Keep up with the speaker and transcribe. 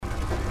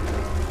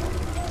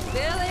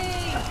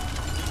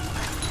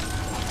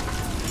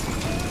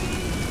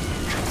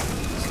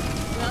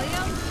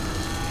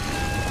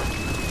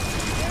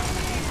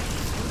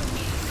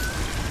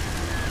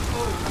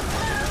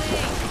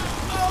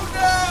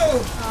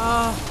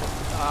Oh,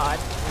 God.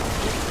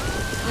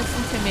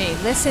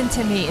 Listen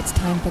to me. It's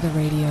time for the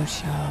radio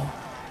show.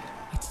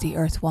 It's The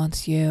Earth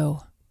Wants You.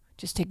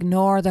 Just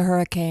ignore the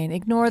hurricane.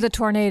 Ignore the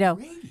tornado.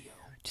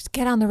 Just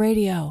get on the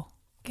radio.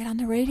 Get on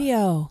the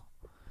radio.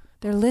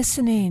 They're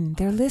listening.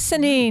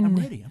 I'm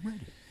ready.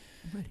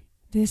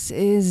 This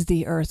is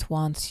The Earth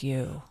Wants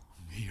You.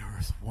 The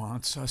Earth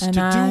wants us to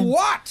do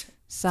what?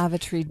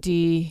 Savitri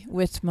D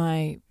with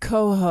my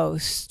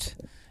co-host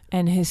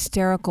and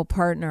hysterical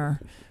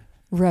partner,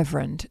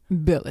 Reverend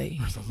Billy.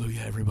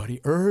 Earth-alleluia,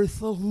 everybody.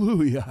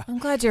 Earth-alleluia. I'm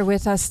glad you're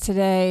with us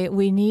today.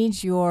 We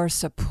need your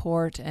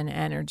support and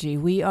energy.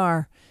 We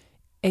are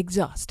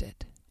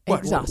exhausted.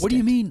 What do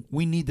you mean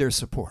we need their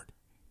support?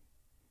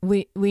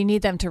 We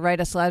need them to write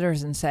us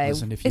letters and say,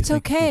 Listen, it's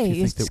okay.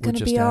 It's going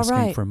to be all right. We're just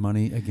asking for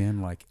money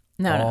again, like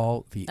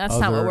all the that's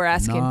other not what we're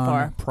asking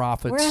for.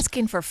 Profits. We're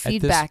asking for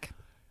feedback.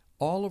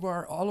 All of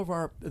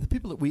our the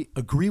people that we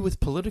agree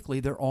with politically,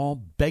 they're all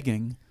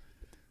begging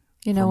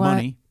for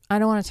money. What? I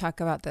don't want to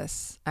talk about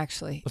this,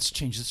 actually. Let's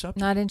change the subject.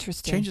 Not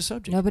interesting. Change the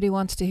subject. Nobody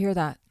wants to hear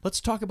that.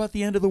 Let's talk about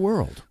the end of the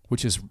world,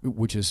 which is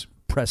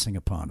pressing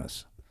upon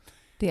us.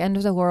 The end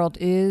of the world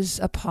is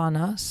upon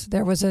us.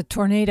 There was a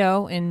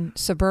tornado in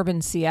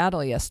suburban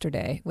Seattle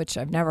yesterday, which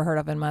I've never heard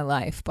of in my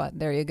life, but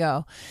there you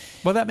go.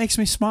 Well, that makes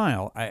me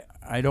smile.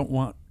 I don't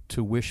want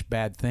to wish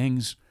bad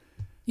things.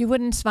 You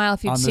wouldn't smile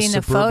if you'd seen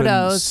the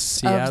photos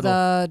Seattle. Of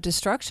the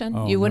destruction.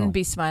 Oh, you wouldn't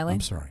be smiling.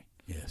 I'm sorry.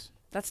 Yes.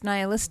 That's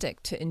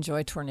nihilistic to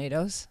enjoy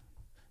tornadoes.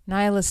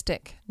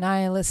 Nihilistic. All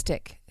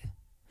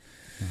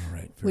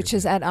right. Which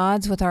is at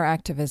odds with our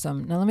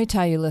activism. Now, let me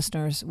tell you,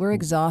 listeners, we're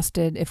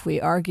exhausted if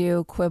we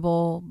argue,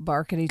 quibble,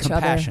 bark at each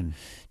other.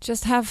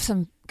 Just have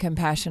some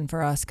compassion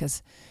for us,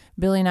 because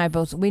Billy and I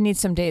both, we need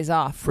some days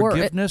off.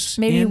 Forgiveness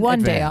maybe in one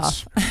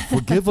advance. day off.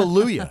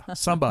 Forgive-alleluia,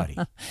 somebody.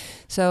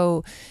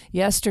 So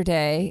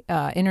yesterday,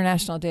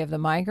 International Day of the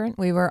Migrant,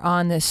 we were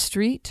on this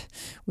street.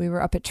 We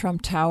were up at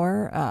Trump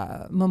Tower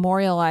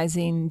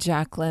memorializing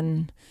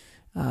Jacqueline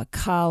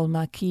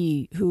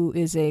Calmaki, who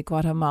is a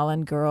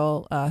Guatemalan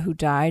girl who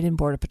died in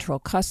Border Patrol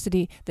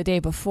custody. The day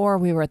before,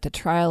 we were at the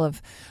trial of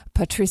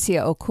Patricia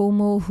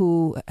Okumu,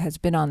 who has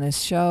been on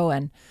this show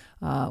and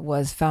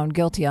was found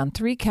guilty on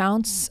 3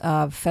 counts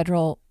of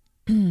federal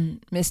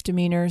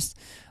misdemeanors.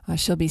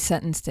 She'll be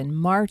sentenced in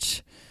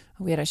March.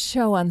 We had a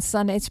show on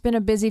Sunday. It's been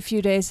a busy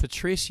few days.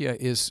 Patricia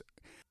is,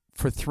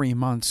 for 3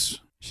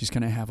 months, she's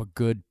going to have a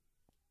good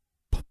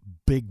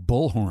big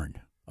bullhorn.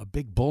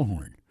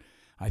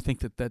 I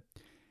think that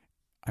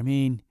I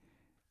mean,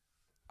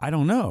 I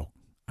don't know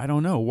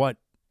what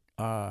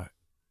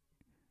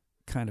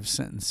kind of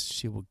sentence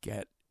she will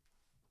get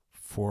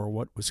for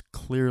what was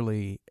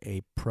clearly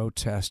a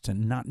protest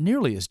and not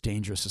nearly as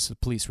dangerous as the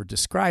police were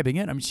describing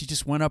it. I mean, she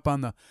just went up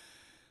on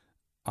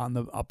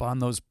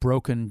those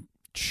broken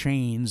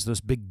chains,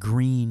 those big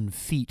green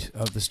feet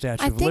of the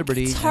Statue of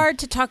Liberty. I think it's hard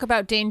to talk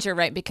about danger,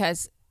 right?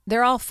 Because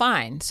they're all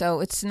fine.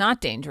 So it's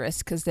not dangerous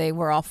because they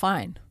were all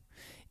fine.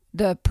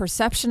 The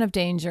perception of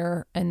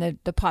danger and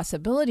the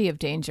possibility of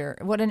danger,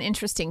 what an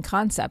interesting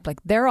concept.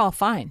 Like, they're all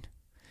fine.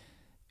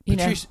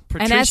 Patricia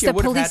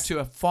would have had to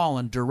have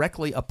fallen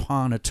directly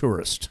upon a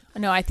tourist.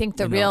 No, I think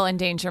the real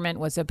endangerment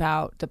was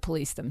about the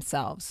police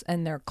themselves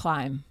and their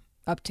climb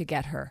up to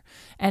get her.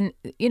 And,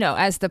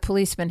 as the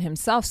policeman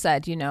himself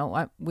said,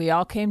 we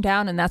all came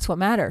down and that's what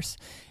matters.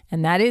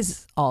 And that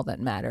is all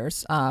that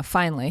matters,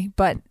 finally.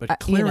 But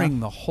clearing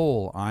the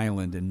whole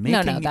island and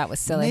making that was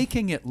silly.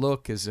 Making it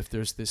look as if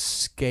there's this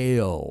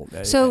scale.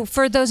 So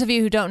for those of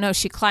you who don't know,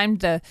 she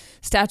climbed the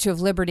Statue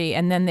of Liberty,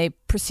 and then they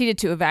proceeded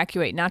to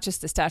evacuate not just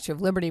the Statue of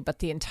Liberty, but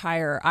the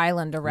entire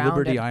island around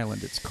Liberty it.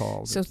 Island, it's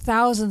called. So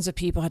thousands of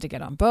people had to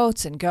get on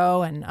boats and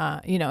go, and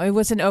it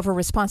was an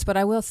over-response. But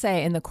I will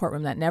say, in the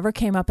courtroom, that never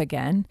came up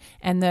again,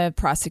 and the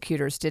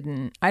prosecutors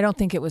didn't. I don't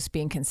think it was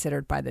being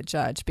considered by the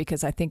judge,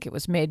 because I think it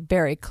was made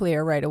very clear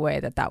right away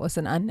that was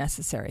an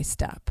unnecessary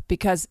step.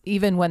 Because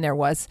even when there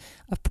was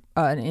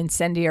an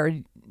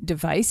incendiary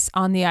device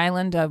on the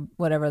island,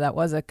 whatever that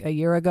was, a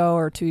year ago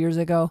or 2 years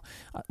ago,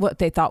 what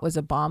they thought was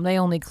a bomb, they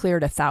only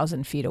cleared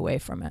 1,000 feet away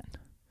from it.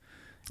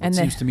 It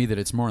seems to me that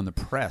it's more in the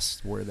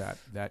press where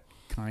that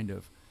kind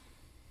of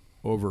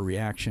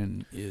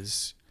overreaction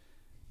is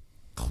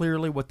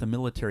clearly what the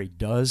military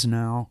does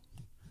now.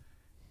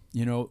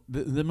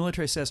 The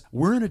military says,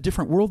 we're in a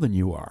different world than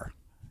you are.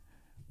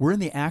 We're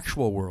in the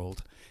actual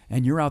world,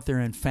 and you're out there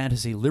in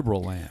fantasy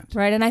liberal land.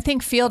 Right, and I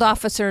think field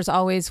officers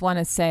always want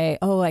to say,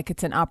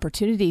 it's an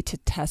opportunity to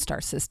test our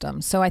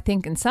system. So I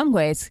think in some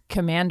ways,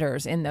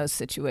 commanders in those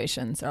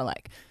situations are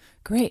like,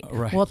 great,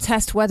 we'll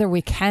test whether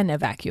we can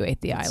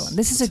evacuate the island.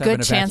 This is a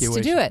good chance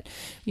to do it.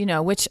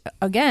 Which,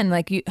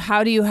 again,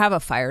 how do you have a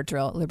fire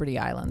drill at Liberty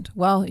Island?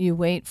 Well, you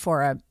wait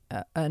for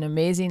an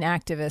amazing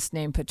activist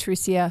named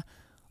Patricia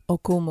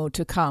Okumu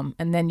to come,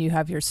 and then you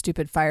have your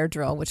stupid fire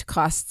drill, which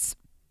costs,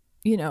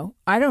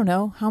 I don't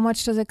know. How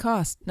much does it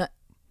cost?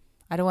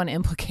 I don't want to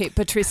implicate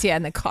Patricia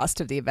in the cost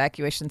of the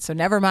evacuation, so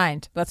never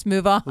mind. Let's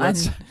move on.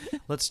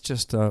 Let's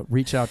just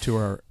reach out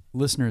to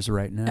listeners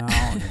right now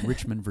in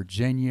Richmond,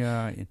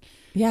 Virginia.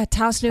 Yeah,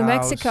 Taos, New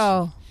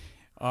Mexico.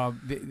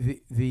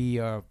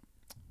 The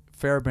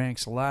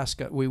Fairbanks,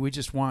 Alaska. We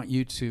just want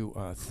you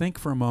to think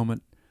for a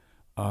moment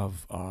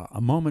of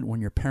a moment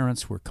when your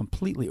parents were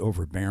completely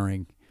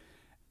overbearing,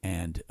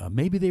 and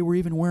maybe they were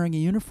even wearing a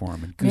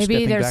uniform and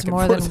maybe there's back and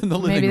forth in the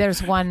living maybe room.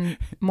 there's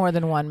more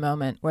than one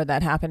moment where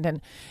that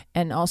happened,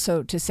 and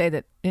also to say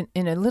that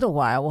in a little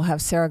while we'll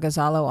have Sara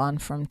Gozalo on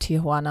from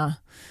Tijuana.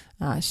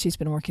 She's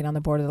been working on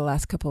the border the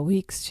last couple of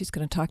weeks. She's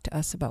going to talk to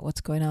us about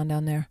what's going on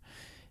down there,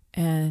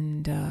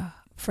 and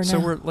so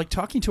we're like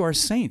talking to our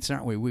saints,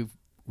 aren't we?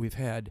 We've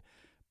had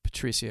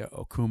Patricia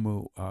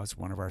Okumu as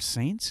one of our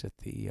saints at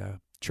the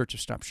Church of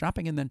Stop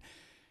Shopping, and then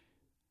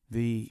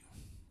the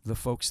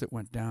folks that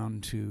went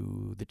down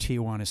to the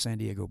Tijuana-San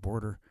Diego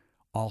border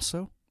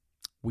also.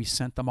 We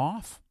sent them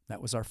off.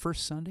 That was our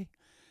first Sunday.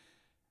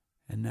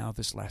 And now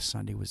this last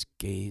Sunday was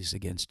Gays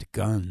Against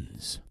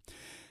Guns.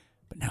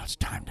 But now it's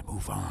time to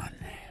move on.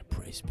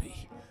 Praise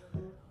be.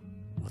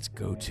 Let's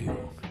go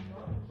to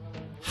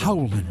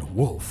Howlin'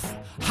 Wolf.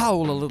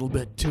 Howl a little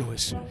bit to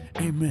us.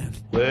 Amen.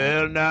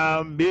 Well,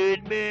 now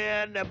meet me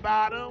in the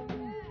bottom.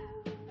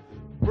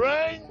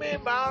 Bring me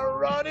my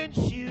running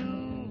shoes.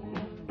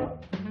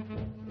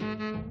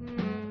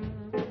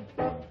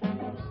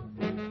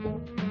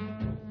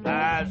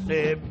 I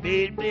said,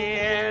 meet me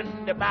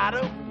in the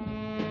bottom.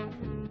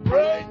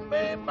 Bring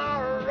me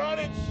my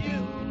running shoes.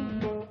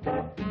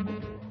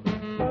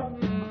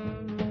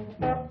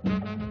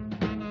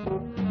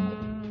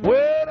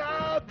 When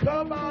I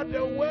come out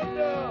the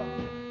window,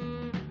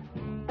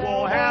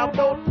 won't have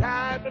no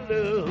time to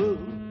lose.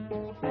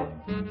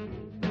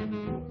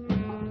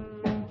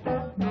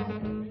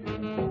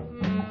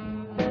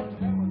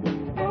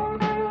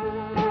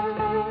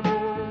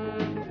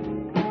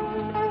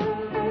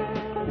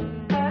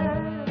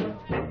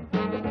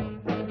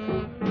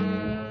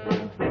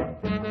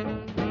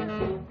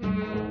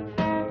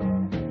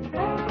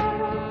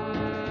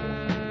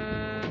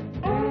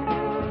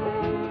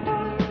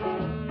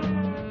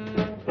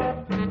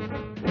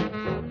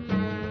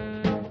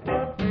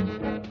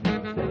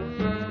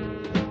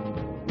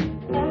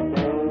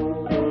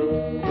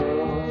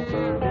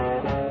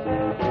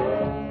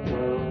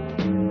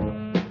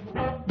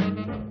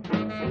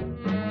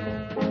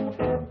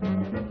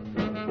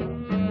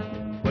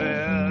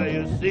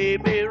 See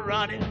me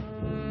running.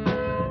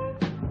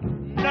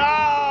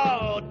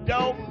 No,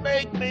 don't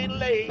make me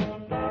late.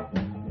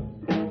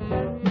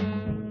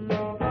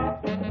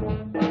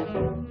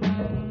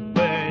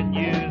 When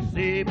you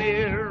see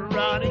me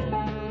running,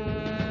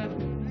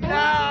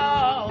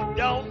 no,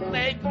 don't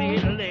make me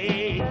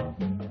late.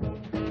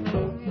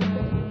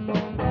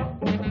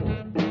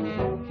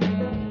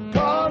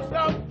 'Cause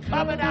I'm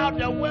coming out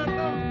the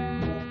window,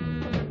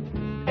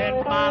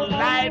 and my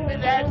life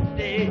is at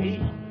stake.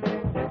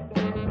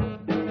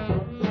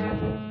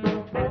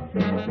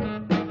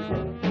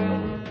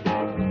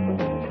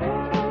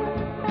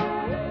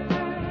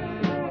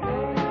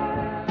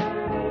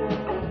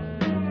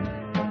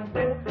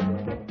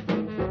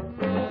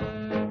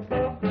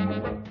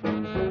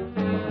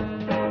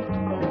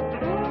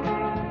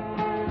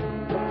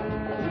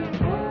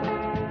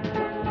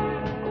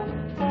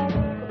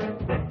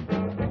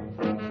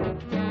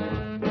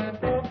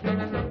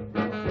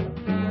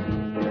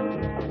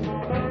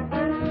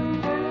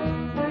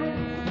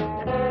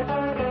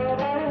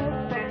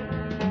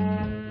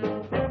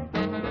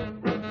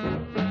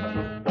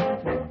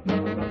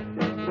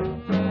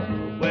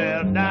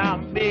 Now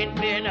meet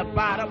me in the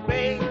bottom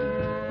bay.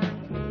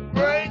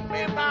 Bring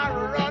me my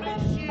running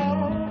shoes.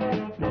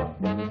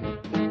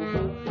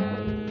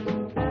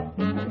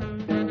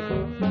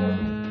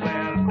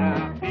 Well,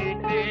 now meet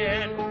me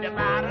in the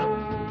bottom.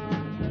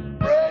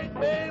 Bring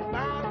me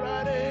my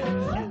running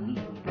shoes.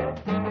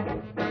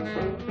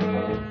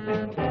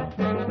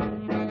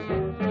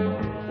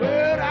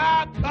 When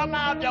I come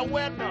out the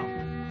window,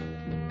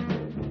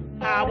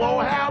 I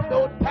won't have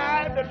no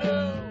time to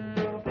lose.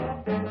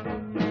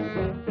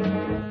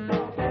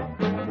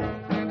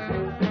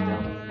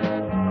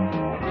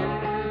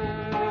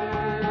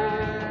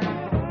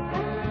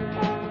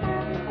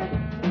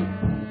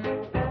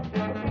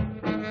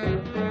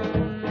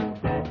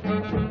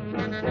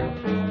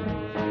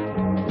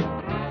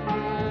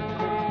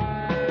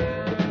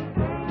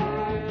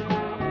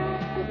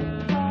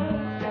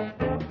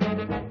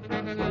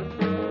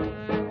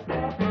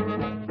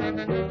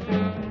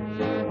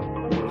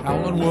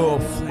 Howlin'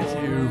 Wolf,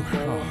 thank you.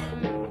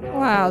 Oh.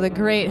 Wow, the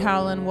great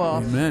Howlin'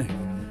 Wolf. Amen.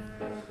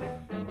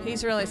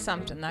 He's really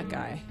something, that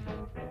guy.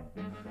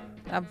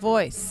 That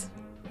voice.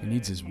 He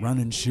needs his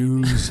running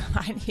shoes.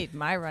 I need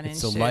my running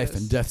shoes. It's a life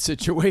and death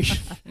situation.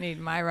 I need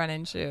my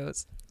running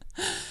shoes.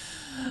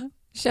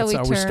 That's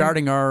how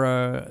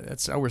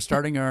we're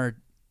starting our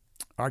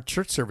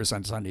church service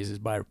on Sundays, is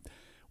by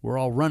we're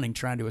all running,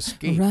 trying to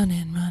escape.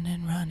 Running.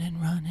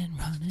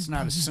 It's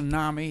not a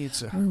tsunami.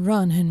 It's a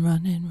running.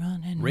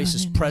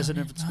 racist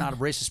president. It's not a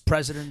racist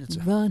president. It's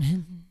a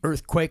running.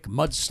 earthquake,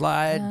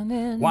 mudslide,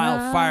 Running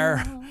wildfire.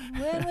 round,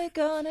 when we're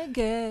gonna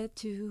get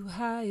to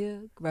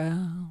higher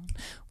ground,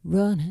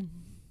 running.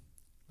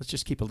 Let's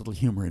just keep a little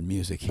humor in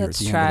music here Let's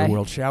at the try. end of the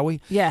world, shall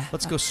we? Yeah.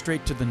 Let's go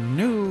straight to the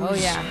news. Oh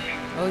yeah.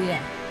 Oh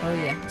yeah. Oh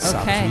yeah.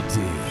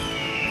 Savitri.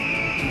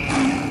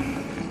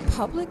 Okay.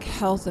 Public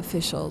health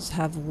officials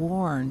have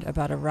warned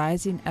about a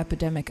rising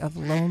epidemic of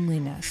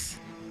loneliness,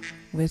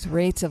 with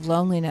rates of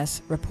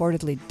loneliness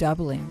reportedly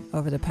doubling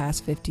over the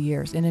past 50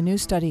 years. In a new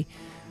study,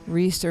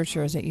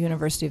 researchers at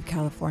University of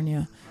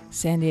California,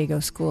 San Diego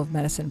School of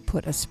Medicine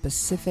put a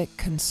specific,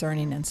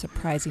 concerning, and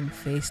surprising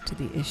face to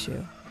the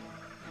issue.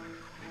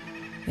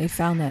 They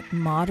found that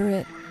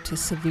moderate to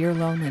severe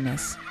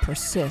loneliness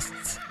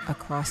persists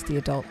across the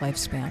adult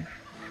lifespan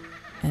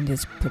and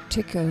is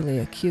particularly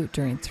acute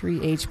during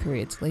 3 age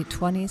periods: late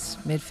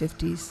 20s,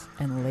 mid-50s,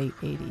 and late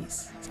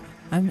 80s.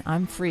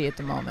 I'm free at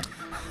the moment.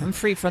 I'm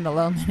free from the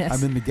loneliness.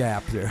 I'm in the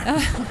gap there.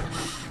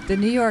 The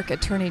New York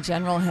Attorney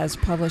General has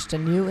published a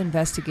new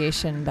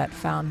investigation that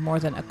found more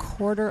than a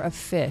quarter of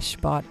fish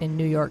bought in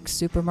New York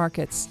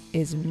supermarkets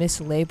is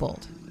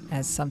mislabeled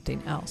as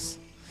something else.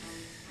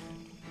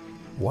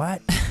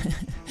 What?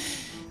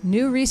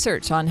 New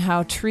research on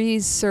how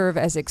trees serve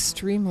as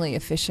extremely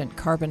efficient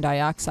carbon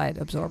dioxide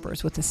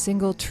absorbers, with a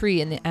single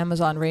tree in the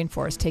Amazon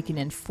rainforest taking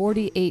in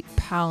 48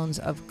 pounds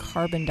of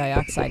carbon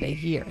dioxide a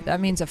year. That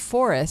means a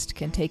forest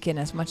can take in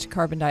as much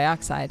carbon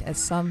dioxide as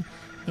some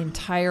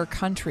entire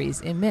countries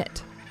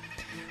emit.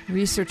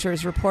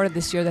 Researchers reported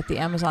this year that the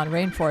Amazon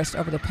rainforest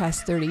over the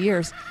past 30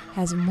 years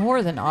has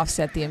more than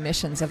offset the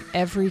emissions of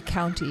every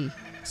country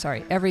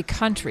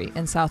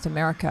in South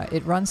America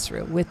it runs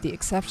through, with the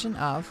exception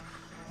of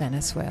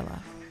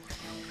Venezuela.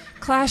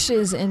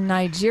 Clashes in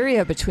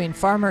Nigeria between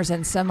farmers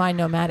and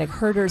semi-nomadic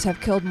herders have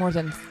killed more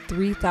than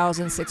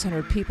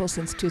 3,600 people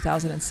since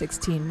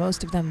 2016,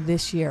 most of them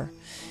this year.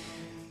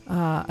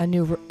 A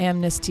new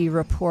Amnesty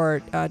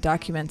report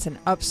documents an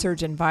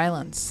upsurge in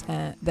violence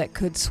that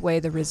could sway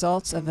the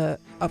results of an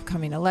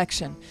upcoming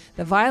election.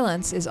 The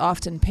violence is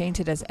often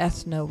painted as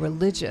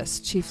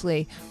ethno-religious,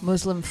 chiefly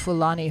Muslim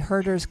Fulani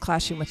herders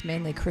clashing with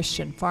mainly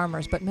Christian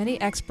farmers. But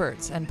many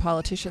experts and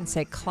politicians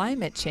say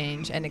climate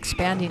change and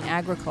expanding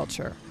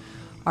agriculture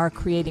are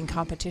creating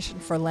competition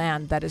for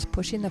land that is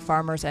pushing the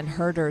farmers and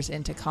herders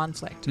into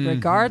conflict,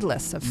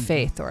 regardless of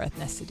faith or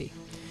ethnicity.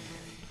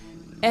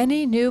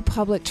 Any new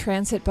public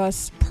transit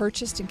bus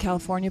purchased in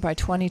California by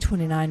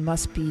 2029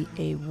 must be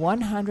a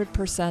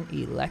 100%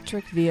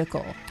 electric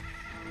vehicle,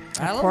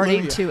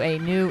 according to a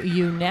new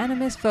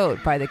unanimous vote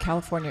by the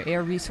California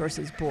Air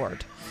Resources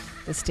Board,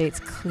 the state's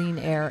clean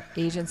air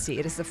agency.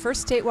 It is the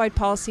first statewide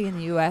policy in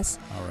the U.S.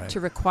 to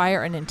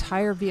require an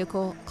entire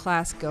vehicle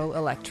class go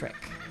electric.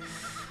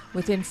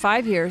 Within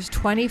 5 years,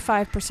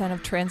 25%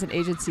 of transit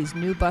agencies'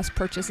 new bus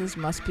purchases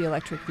must be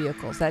electric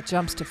vehicles. That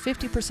jumps to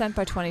 50%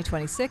 by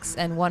 2026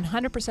 and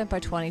 100% by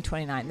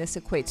 2029. This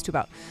equates to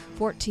about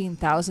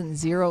 14,000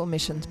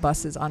 zero-emissions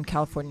buses on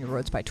California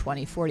roads by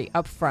 2040,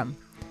 up from,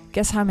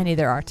 guess how many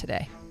there are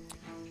today?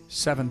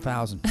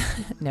 7,000.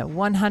 No,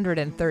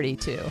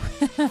 132.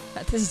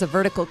 This is a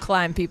vertical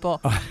climb, people.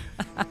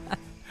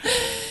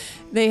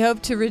 They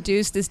hope to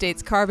reduce the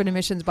state's carbon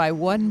emissions by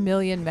 1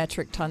 million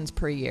metric tons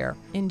per year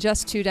in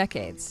just 2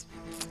 decades.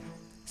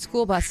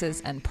 School buses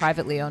and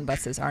privately owned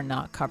buses are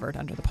not covered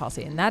under the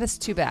policy, and that is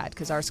too bad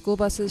because our school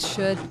buses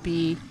should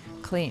be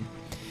clean.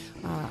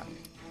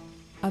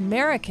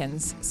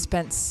 Americans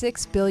spent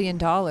 $6 billion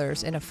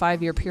in a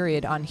 5-year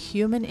period on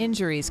human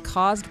injuries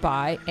caused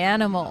by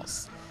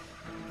animals.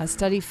 A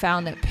study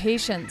found that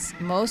patients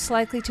most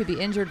likely to be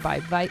injured by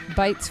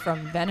bites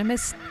from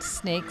venomous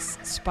snakes,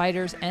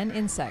 spiders, and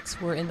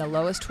insects were in the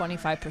lowest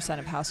 25%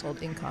 of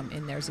household income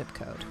in their zip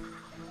code.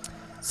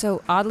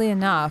 So oddly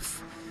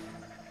enough,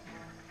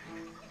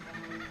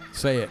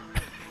 the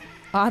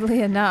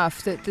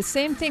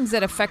same things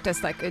that affect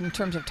us, like in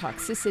terms of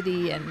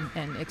toxicity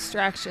and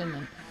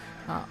extraction,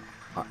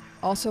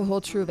 also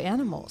hold true of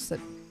animals.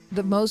 That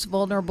the most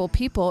vulnerable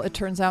people, it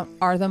turns out,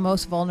 are the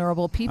most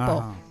vulnerable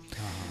people.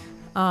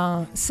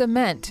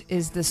 Cement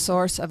is the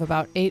source of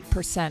about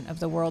 8% of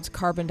the world's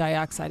carbon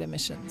dioxide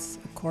emissions,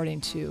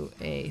 according to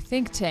a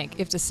think tank.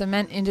 If the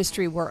cement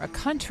industry were a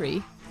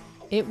country,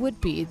 it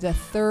would be the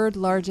 3rd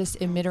largest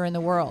emitter in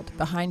the world,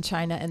 behind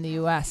China and the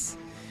U.S.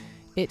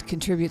 It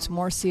contributes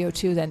more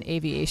CO2 than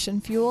aviation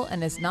fuel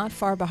and is not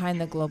far behind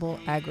the global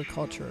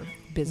agriculture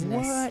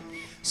business. What?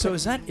 So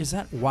is that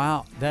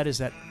wow? Is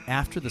that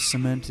after the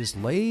cement is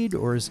laid,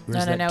 or is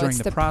that during it's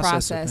the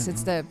process?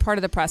 It's the part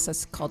of the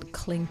process called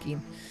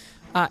clinking.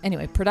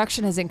 Anyway,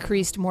 production has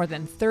increased more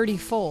than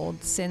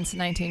 30-fold since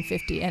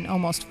 1950 and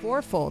almost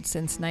 4-fold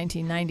since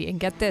 1990. And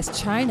get this,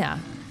 China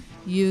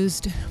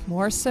used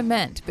more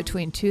cement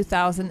between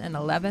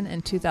 2011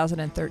 and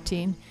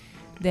 2013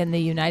 than the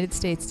United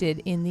States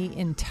did in the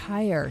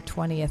entire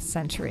 20th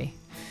century.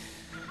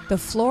 The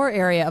floor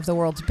area of the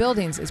world's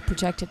buildings is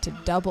projected to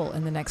double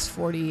in the next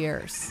 40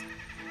 years,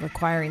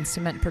 requiring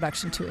cement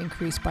production to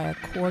increase by a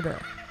quarter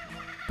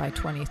by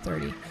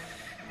 2030.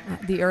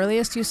 The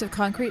earliest use of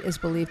concrete is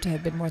believed to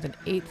have been more than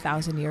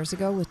 8,000 years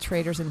ago, with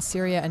traders in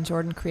Syria and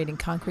Jordan creating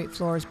concrete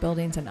floors,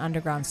 buildings, and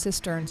underground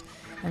cisterns.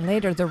 And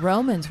later, the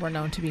Romans were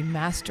known to be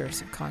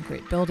masters of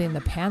concrete, building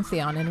the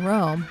Pantheon in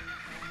Rome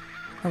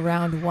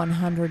around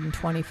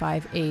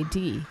 125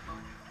 AD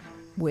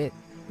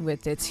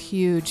with its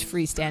huge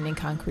freestanding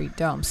concrete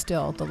dome,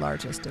 still the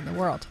largest in the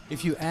world.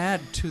 If you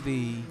add to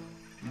the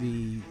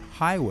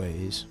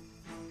highways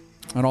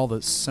and all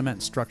the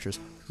cement structures,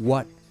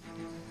 what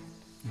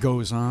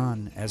goes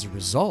on as a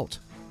result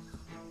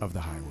of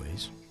the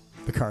highways,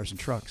 the cars and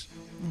trucks,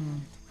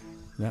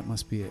 that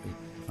must be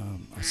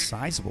a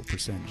sizable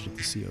percentage of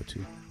the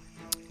CO2.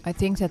 I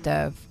think that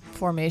the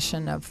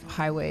formation of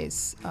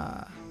highways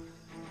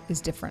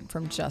is different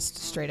from just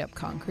straight up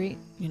concrete.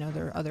 You know,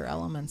 there are other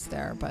elements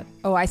there, but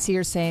I see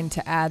you're saying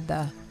to add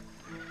the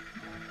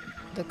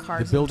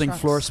cars, the building and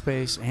trucks. floor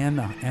space and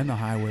the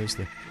highways,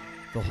 the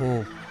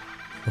whole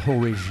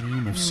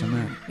regime of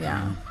cement.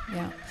 Yeah.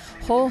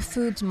 Whole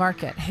Foods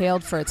Market,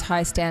 hailed for its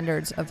high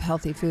standards of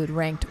healthy food,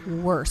 ranked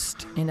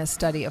worst in a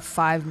study of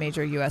 5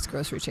 major U.S.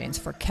 grocery chains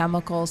for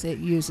chemicals it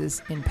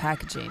uses in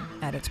packaging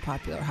at its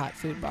popular hot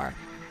food bar.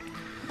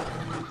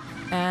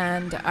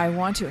 And I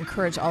want to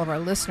encourage all of our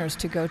listeners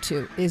to go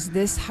to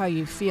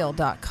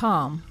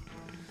isthishowyouFeel.com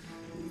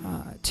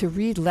to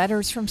read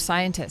letters from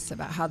scientists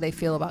about how they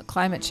feel about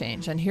climate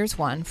change. And here's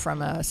one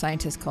from a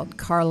scientist called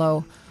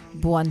Carlo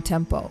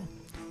Buontempo.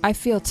 I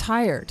feel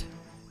tired.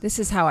 This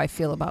is how I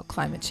feel about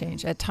climate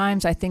change. At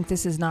times, I think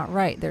this is not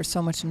right. There's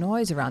so much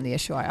noise around the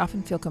issue. I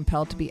often feel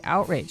compelled to be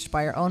outraged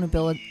by our own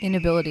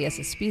inability as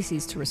a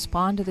species to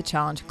respond to the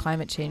challenge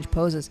climate change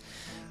poses.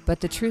 But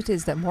the truth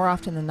is that more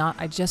often than not,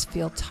 I just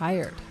feel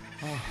tired.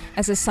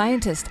 As a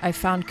scientist, I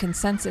found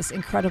consensus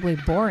incredibly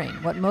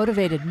boring. What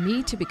motivated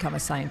me to become a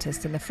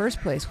scientist in the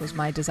first place was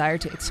my desire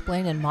to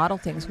explain and model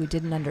things we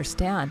didn't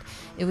understand.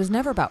 It was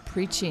never about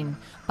preaching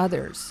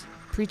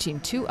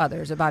to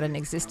others about an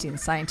existing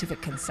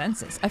scientific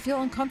consensus. I feel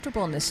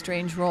uncomfortable in this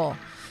strange role,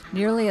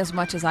 nearly as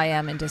much as I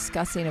am in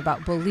discussing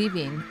about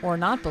believing or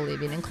not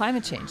believing in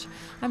climate change.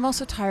 I'm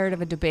also tired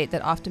of a debate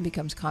that often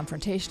becomes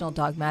confrontational,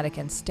 dogmatic,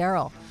 and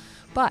sterile.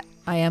 But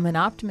I am an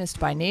optimist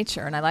by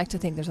nature, and I like to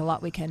think there's a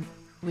lot we can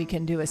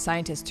do as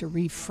scientists to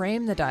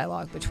reframe the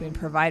dialogue between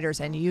providers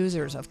and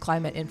users of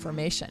climate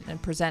information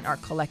and present our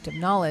collective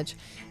knowledge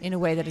in a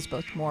way that is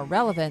both more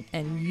relevant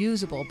and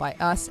usable by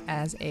us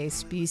as a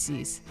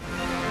species.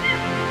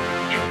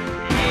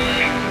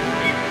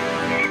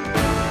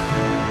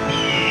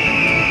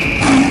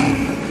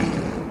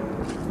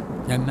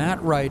 And that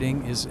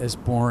writing is as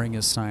boring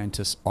as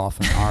scientists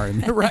often are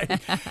in their writing.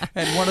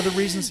 And one of the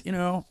reasons, you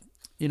know,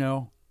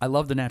 I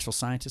love the natural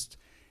scientists.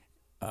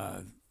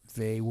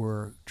 They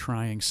were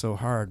trying so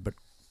hard, but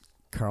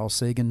Carl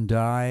Sagan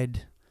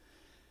died.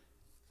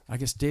 I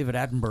guess David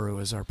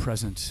Attenborough is our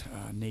present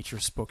nature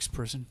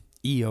spokesperson.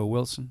 E.O.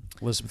 Wilson,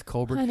 Elizabeth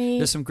Colbert. Honey,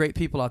 there's some great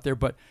people out there,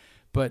 but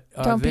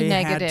don't they be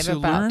had negative to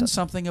about learn it.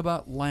 something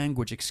about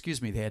language.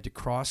 Excuse me, they had to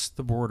cross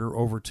the border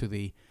over to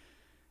the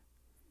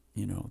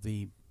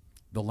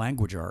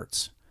language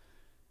arts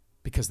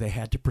because they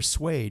had to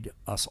persuade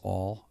us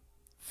all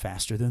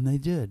faster than they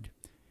did.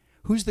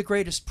 Who's the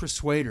greatest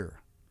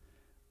persuader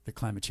that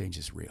climate change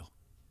is real?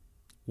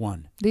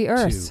 1. The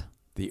Earth. 2.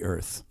 The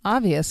Earth.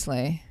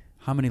 Obviously.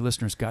 How many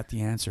listeners got the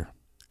answer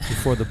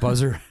before the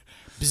buzzer?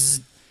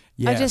 Bzz.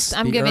 Yes,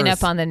 I'm giving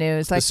up on the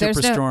news. Like, the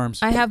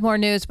superstorms. I have more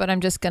news, but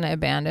I'm just going to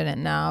abandon it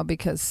now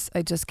because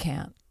I just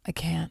can't. I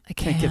can't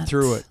get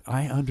through it.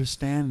 I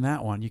understand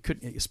that one. You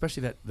could,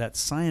 especially that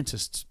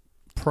scientist's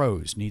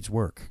prose needs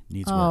work.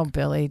 Oh,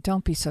 Billy,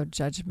 don't be so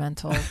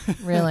judgmental.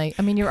 Really.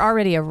 I mean, you're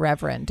already a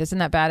reverend. Isn't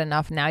that bad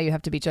enough? Now you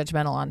have to be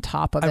judgmental on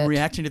top of it. I'm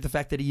reacting to the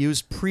fact that he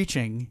used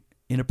preaching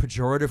in a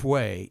pejorative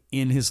way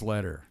in his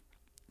letter.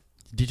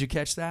 Did you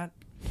catch that?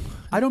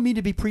 I don't mean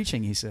to be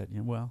preaching, he said.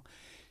 Well,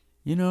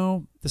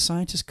 the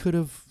scientists could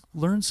have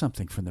learned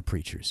something from the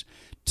preachers.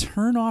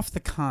 Turn off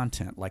the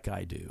content like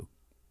I do.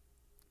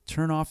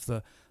 Turn off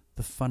the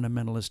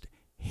fundamentalist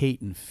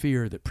hate and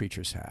fear that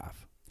preachers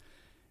have.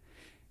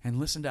 And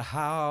listen to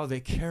how they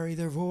carry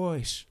their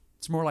voice.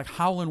 It's more like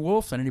Howlin'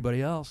 Wolf than anybody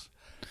else.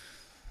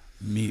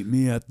 Meet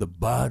me at the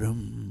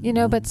bottom.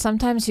 But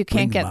sometimes you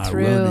can't get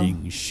through.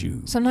 Running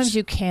shoes. Sometimes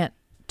you can't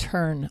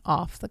turn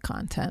off the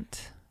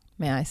content,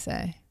 may I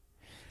say.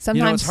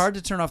 Sometimes it's hard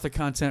to turn off the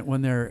content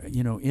when they're,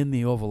 in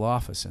the Oval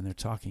Office and they're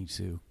talking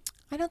to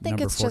I don't think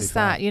number it's 45. just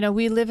that.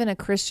 We live in a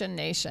Christian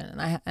nation,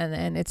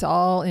 and it's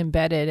all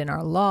embedded in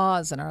our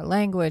laws and our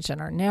language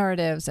and our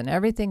narratives and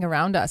everything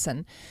around us.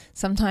 And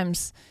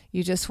sometimes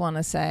you just want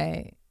to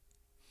say,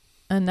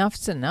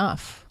 enough's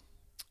enough.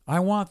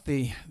 I want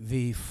the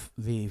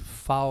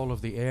fowl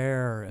of the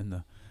air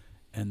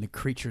and the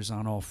creatures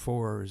on all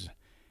fours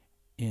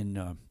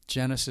in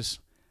Genesis.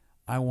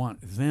 I want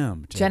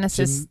them to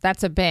Genesis.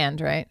 That's a band,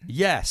 right?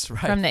 Yes,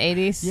 right. From the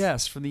 80s.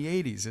 Yes, from the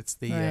 80s. It's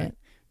the right.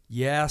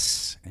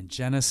 Yes and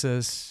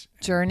Genesis.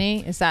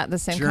 Journey. Is that the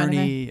same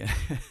Journey. kind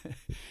of thing?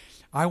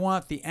 I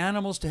want the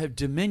animals to have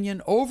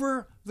dominion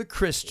over the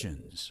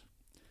Christians.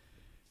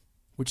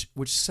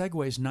 which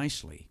segues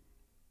nicely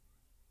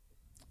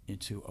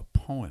into a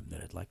poem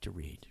that I'd like to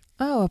read.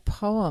 Oh, a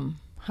poem.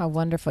 How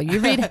wonderful. You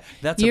read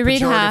That's you a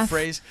read pejorative half.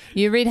 phrase.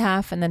 You read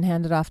half and then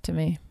hand it off to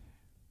me.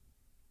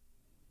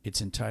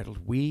 It's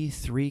entitled We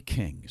Three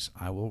Kings.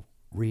 I will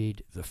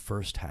read the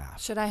first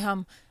half. Should I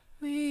hum?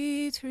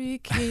 We three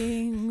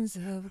kings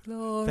of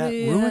glory. That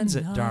ruins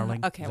and it, honor."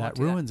 darling. Okay, that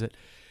ruins it.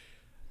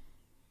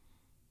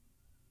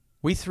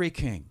 We three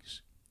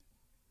kings.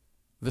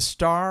 The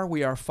star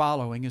we are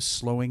following is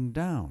slowing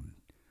down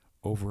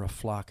over a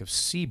flock of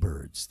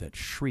seabirds that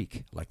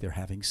shriek like they're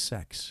having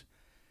sex.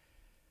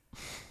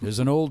 There's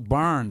an old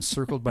barn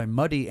circled by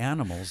muddy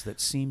animals that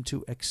seem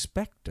to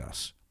expect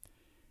us.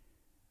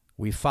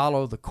 We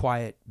follow the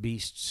quiet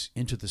beasts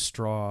into the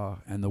straw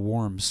and the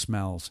warm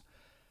smells.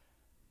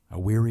 A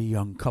weary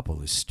young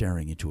couple is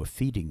staring into a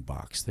feeding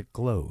box that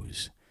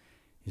glows.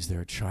 Is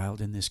there a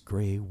child in this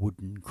gray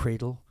wooden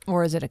cradle?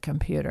 Or is it a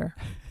computer?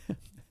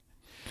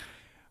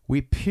 We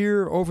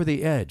peer over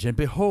the edge, and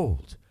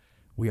behold,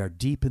 we are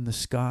deep in the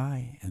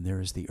sky, and there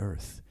is the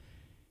earth,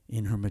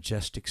 in her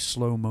majestic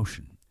slow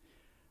motion,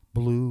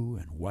 blue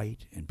and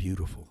white and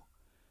beautiful.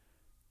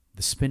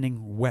 The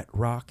spinning wet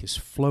rock is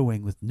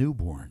flowing with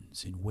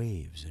newborns in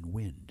waves and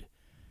wind.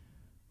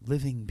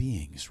 Living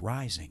beings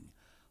rising,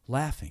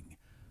 laughing,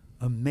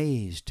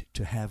 amazed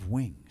to have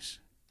wings.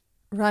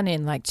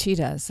 Running like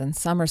cheetahs and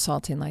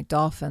somersaulting like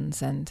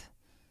dolphins, and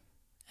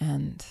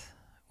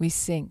we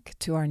sink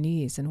to our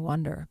knees in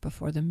wonder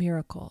before the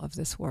miracle of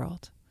this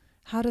world.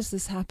 How does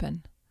this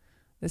happen?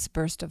 This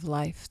burst of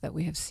life that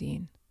we have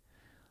seen.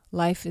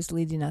 Life is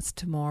leading us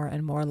to more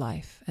and more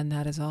life, and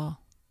that is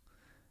all.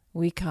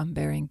 We come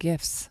bearing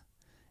gifts.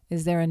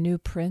 Is there a new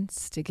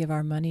prince to give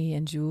our money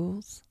and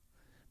jewels?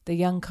 The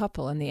young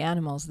couple and the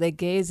animals, they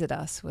gaze at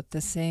us with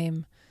the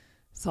same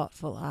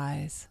thoughtful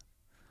eyes.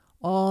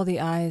 All the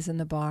eyes in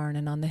the barn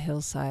and on the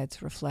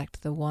hillsides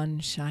reflect the one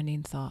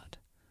shining thought.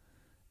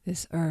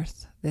 This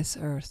earth,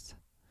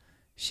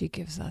 she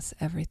gives us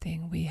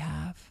everything we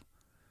have.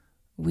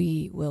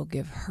 We will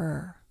give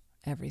her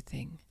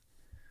everything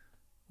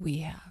we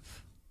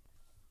have.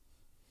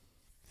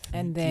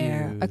 And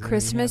there, a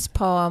Christmas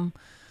poem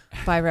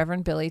by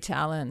Reverend Billy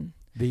Talon.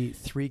 The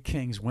three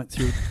kings went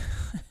through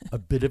a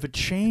bit of a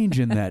change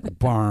in that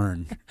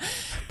barn.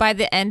 By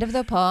the end of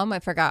the poem, I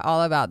forgot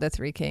all about the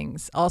three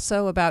kings,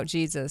 also about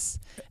Jesus,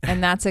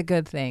 and that's a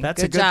good thing.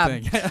 That's good a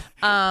good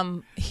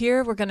thing.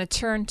 Here we're going to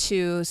turn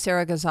to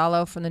Sara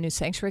Gozalo from the New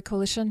Sanctuary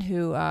Coalition,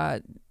 who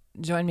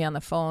joined me on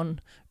the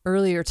phone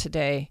earlier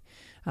today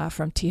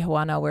from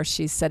Tijuana, where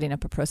she's setting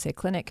up a pro se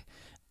clinic.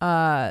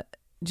 A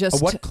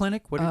what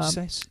clinic? What did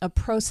you say? A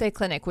pro se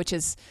clinic, which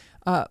is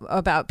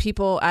about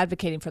people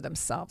advocating for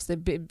themselves.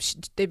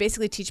 They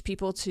basically teach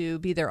people to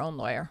be their own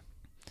lawyer,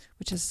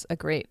 which is a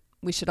great.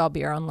 We should all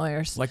be our own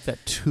lawyers. Like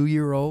that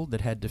 2-year-old that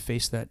had to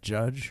face that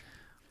judge?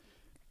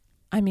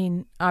 I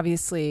mean,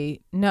 obviously,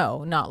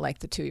 no, not like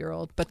the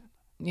 2-year-old, but,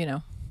 you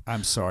know.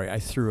 I'm sorry. I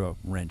threw a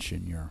wrench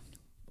in your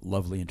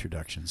lovely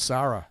introduction.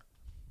 Sara,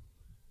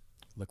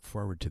 look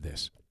forward to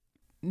this.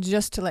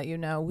 Just to let you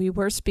know, we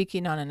were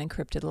speaking on an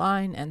encrypted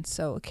line, and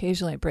so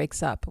occasionally it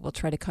breaks up. We'll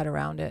try to cut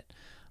around it,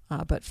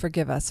 but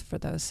forgive us for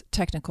those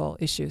technical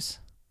issues.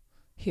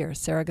 Here,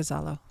 Sara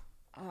Gozalo.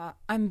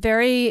 I'm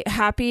very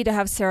happy to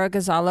have Sara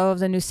Gozalo of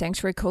the New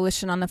Sanctuary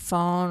Coalition on the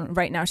phone.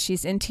 Right now,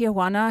 she's in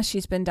Tijuana.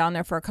 She's been down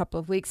there for a couple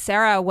of weeks.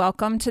 Sara,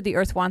 welcome to The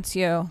Earth Wants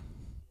You.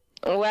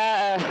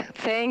 Well,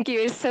 thank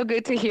you. It's so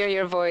good to hear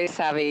your voice,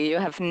 Abby. You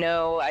have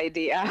no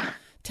idea.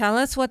 Tell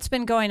us what's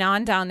been going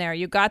on down there.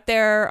 You got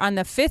there on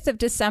the 5th of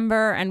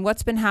December, and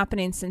what's been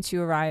happening since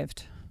you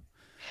arrived?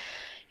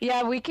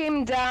 Yeah, we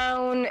came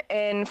down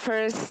and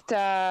first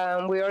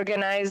we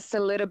organized a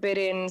little bit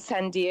in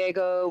San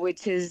Diego,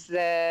 which is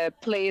the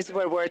place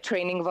where we're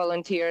training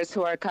volunteers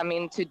who are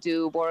coming to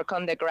do work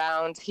on the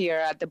ground here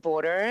at the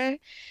border.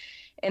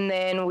 And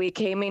then we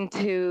came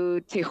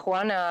into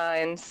Tijuana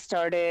and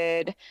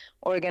started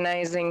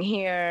organizing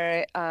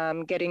here,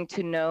 getting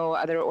to know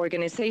other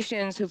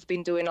organizations who've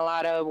been doing a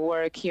lot of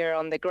work here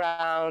on the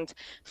ground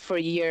for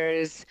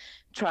years,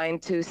 trying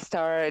to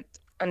start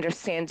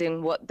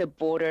understanding what the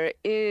border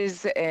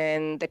is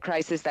and the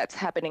crisis that's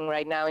happening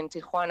right now in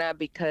Tijuana,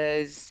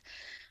 because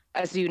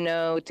as you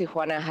know,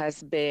 Tijuana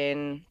has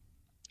been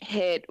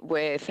hit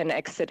with an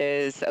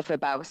exodus of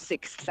about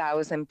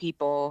 6,000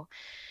 people,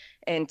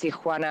 and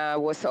Tijuana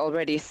was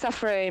already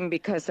suffering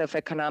because of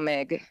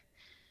economic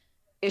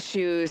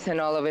issues,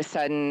 and all of a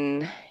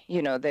sudden,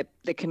 you know, the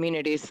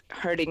community's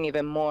hurting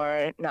even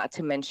more, not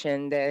to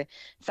mention the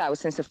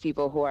thousands of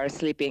people who are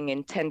sleeping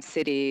in tent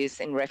cities,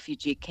 in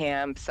refugee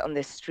camps, on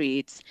the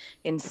streets,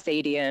 in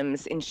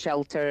stadiums, in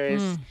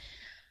shelters.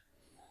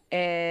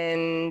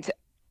 And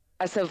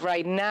as of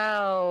right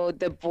now,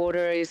 the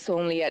border is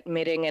only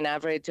admitting an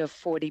average of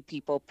 40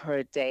 people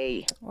per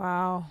day.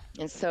 Wow.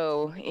 And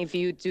so if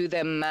you do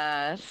the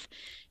math,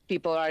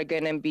 people are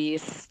going to be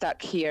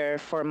stuck here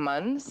for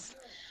months.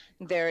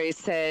 There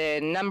is a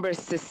number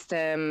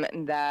system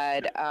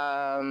that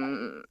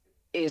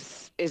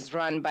is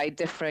run by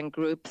different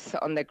groups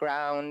on the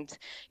ground,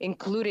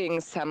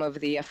 including some of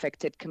the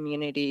affected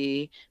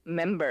community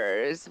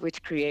members,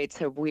 which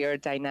creates a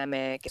weird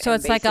dynamic. So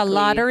it's like a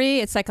lottery.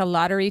 It's like a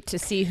lottery to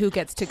see who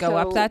gets to go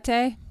up that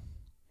day.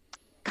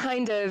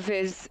 Kind of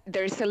is.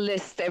 There's a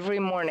list every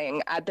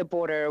morning at the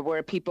border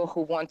where people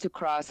who want to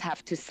cross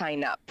have to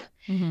sign up.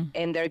 Mm-hmm.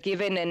 And they're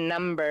given a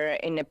number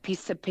in a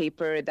piece of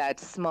paper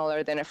that's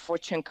smaller than a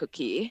fortune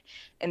cookie.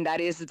 And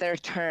that is their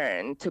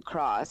turn to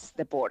cross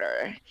the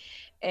border.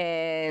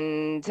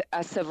 And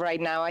as of right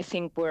now, I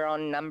think we're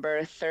on number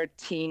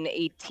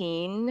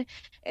 1318.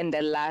 And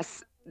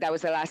that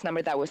was the last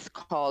number that was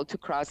called to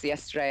cross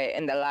yesterday.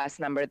 And the last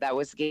number that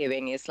was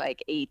given is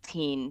like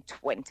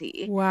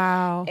 1820.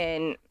 Wow.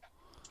 And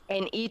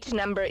each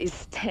number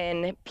is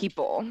 10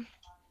 people.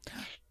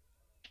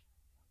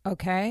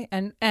 Okay.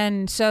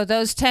 And so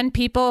those 10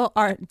 people,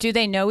 do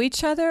they know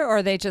each other, or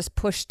are they just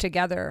pushed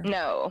together?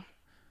 No,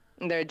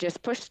 they're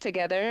just pushed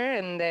together,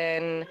 and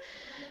then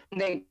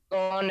they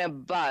go on a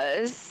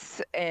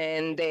bus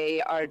and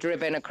they are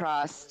driven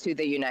across to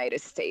the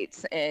United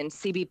States. And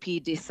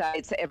CBP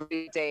decides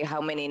every day how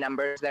many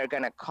numbers they're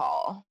going to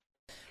call.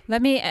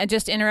 Let me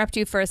just interrupt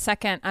you for a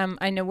second.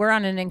 I know we're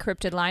on an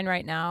encrypted line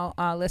right now,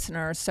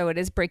 listeners, so it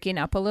is breaking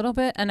up a little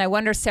bit. And I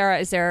wonder,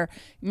 Sara,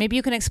 maybe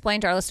you can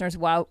explain to our listeners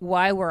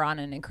why we're on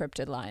an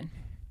encrypted line?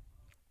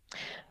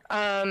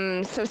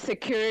 So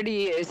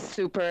security is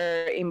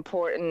super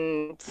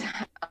important.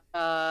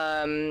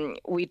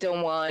 We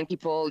don't want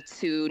people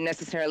to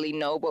necessarily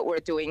know what we're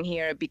doing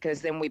here,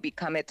 because then we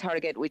become a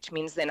target, which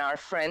means then our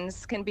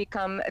friends can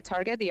become a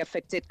target, the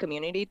affected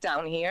community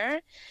down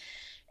here.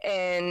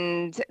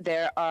 And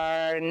there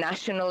are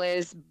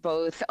nationalists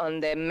both on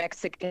the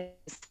Mexican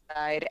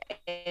side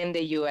and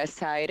the U.S.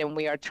 side, and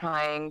we are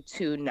trying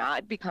to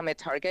not become a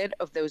target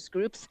of those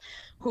groups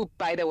who,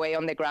 by the way,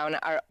 on the ground,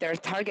 they're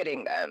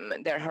targeting them,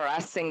 they're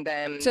harassing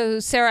them. So,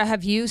 Sara,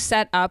 have you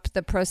set up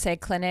the Pro Se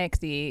clinic,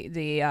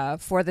 the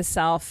For the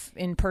Self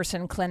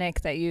in-person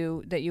clinic that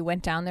you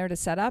went down there to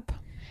set up?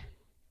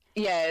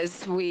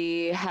 Yes,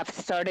 we have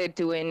started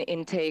doing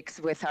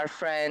intakes with our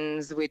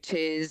friends, which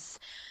is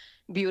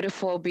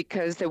beautiful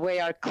because the way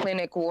our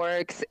clinic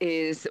works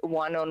is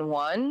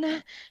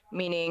one-on-one,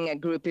 meaning a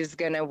group is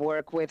going to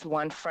work with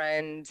one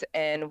friend.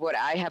 And what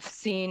I have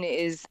seen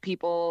is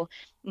people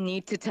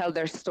need to tell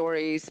their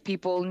stories.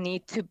 People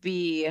need to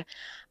be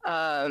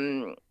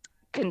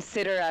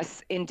consider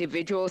us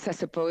individuals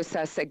as opposed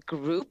as a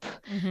group.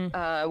 Mm-hmm.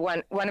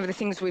 One of the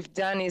things we've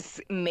done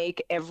is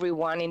make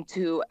everyone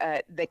into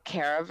the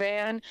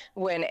caravan,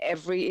 when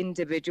every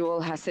individual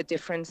has a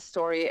different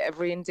story,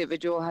 every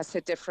individual has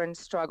a different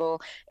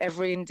struggle,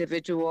 every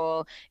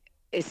individual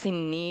is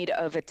in need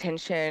of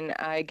attention.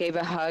 I gave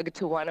a hug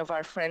to one of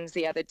our friends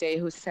the other day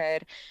who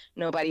said,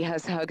 nobody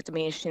has hugged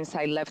me since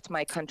I left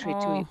my country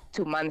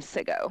two months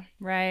ago.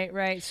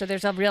 Right. So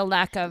there's a real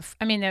lack of,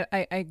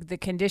 the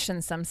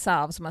conditions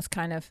themselves must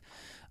kind of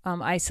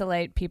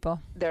isolate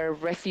people. There are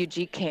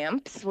refugee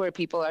camps where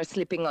people are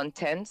sleeping on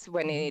tents.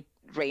 When it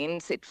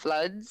rains, it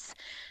floods.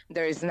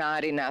 There is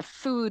not enough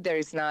food. There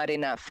is not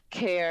enough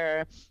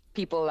care.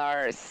 People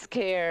are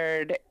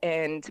scared,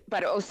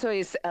 but also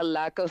is a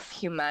lack of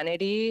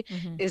humanity.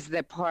 Mm-hmm. Is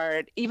the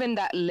part, even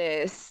that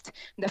list,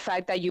 the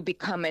fact that you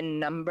become a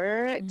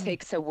number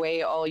takes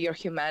away all your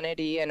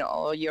humanity and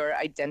all your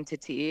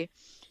identity.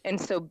 And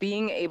so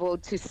being able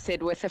to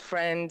sit with a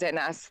friend and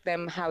ask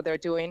them how they're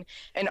doing,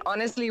 and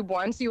honestly,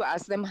 once you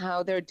ask them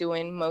how they're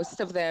doing,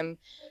 most of them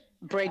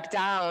break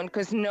down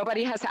because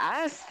nobody has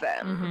asked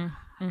them.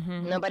 Mm-hmm.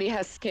 Mm-hmm. Nobody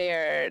has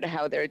scared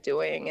how they're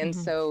doing. And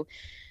so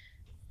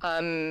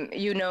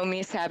you know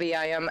me, Savvy,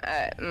 I am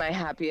my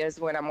happiest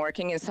when I'm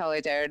working in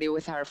solidarity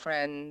with our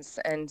friends.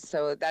 And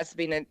so that's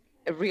been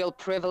a real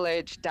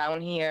privilege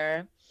down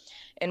here.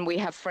 And we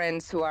have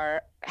friends who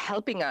are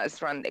helping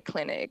us run the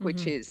clinic,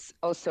 which is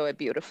also a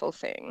beautiful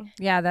thing.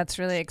 Yeah, that's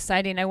really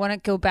exciting. I want to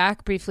go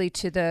back briefly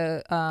to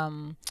the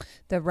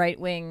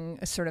right-wing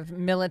sort of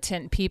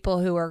militant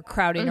people who are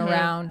crowding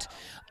around.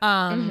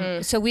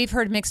 So we've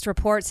heard mixed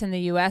reports in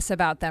the U.S.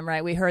 about them,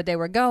 right? We heard they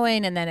were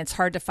going, and then it's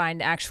hard to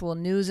find actual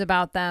news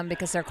about them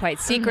because they're quite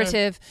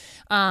secretive.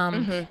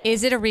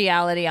 Is it a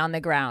reality on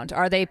the ground?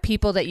 Are they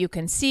people that you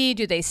can see?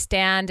 Do they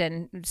stand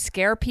and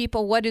scare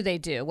people? What do they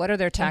do? What are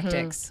their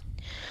tactics?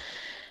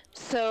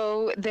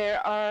 So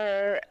there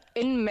are,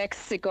 in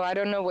Mexico, I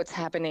don't know what's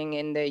happening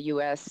in the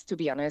U.S., to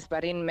be honest,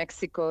 but in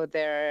Mexico,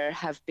 there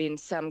have been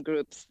some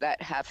groups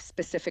that have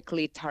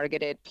specifically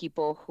targeted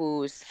people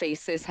whose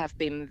faces have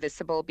been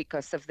visible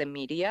because of the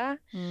media.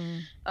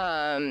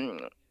 But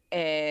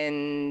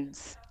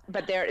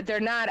they're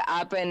not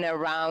up and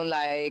around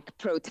like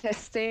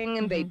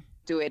protesting. They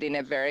do it in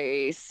a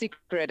very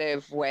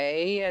secretive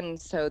way. And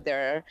so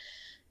there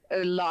are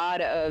a lot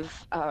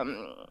of,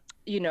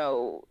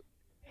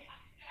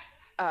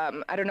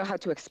 I don't know how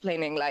to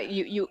explain it. Like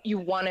you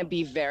want to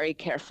be very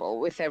careful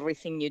with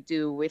everything you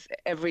do, with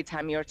every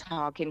time you're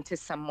talking to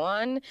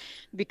someone,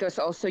 because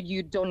also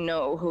you don't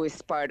know who is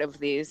part of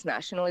this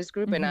nationalist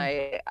group. And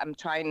I'm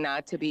trying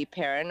not to be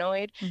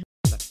paranoid.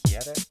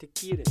 The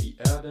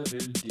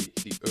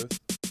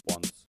Earth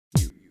Wants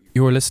You.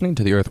 You are listening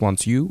to The Earth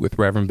Wants You with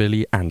Reverend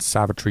Billy and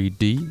Savitri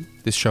D.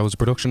 This show is a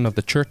production of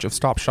the Church of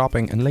Stop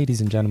Shopping, and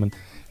ladies and gentlemen,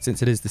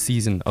 since it is the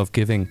season of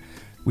giving,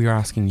 we are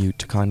asking you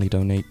to kindly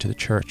donate to the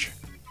church.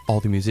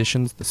 All the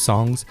musicians, the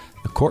songs,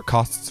 the court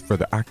costs for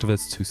the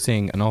activists who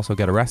sing and also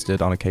get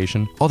arrested on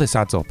occasion, all this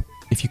adds up.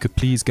 If you could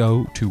please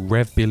go to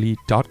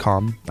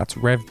revbilly.com, that's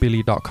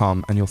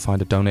revbilly.com, and you'll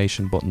find a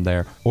donation button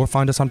there. Or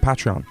find us on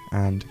Patreon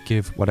and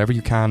give whatever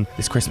you can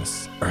this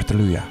Christmas.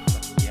 Earthalluia.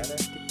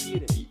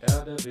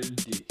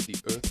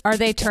 Are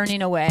they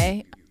turning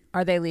away?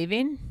 Are they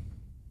leaving?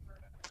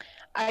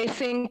 I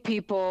think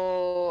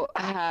people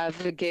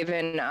have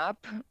given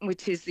up,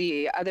 which is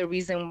the other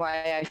reason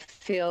why I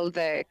feel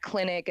the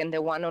clinic and the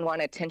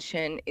one-on-one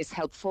attention is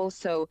helpful.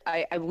 So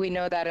we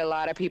know that a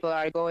lot of people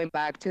are going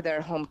back to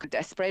their home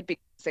desperate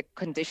because the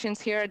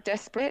conditions here are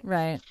desperate.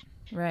 Right.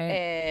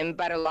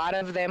 But a lot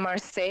of them are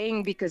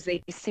staying because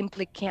they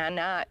simply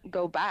cannot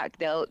go back.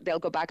 They'll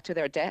go back to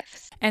their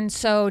deaths. And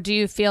so do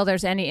you feel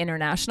there's any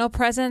international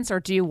presence, or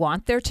do you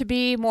want there to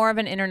be more of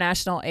an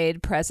international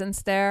aid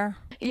presence there?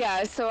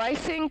 Yeah, so I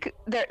think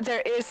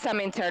there is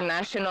some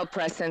international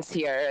presence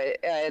here.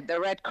 The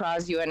Red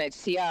Cross,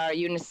 UNHCR,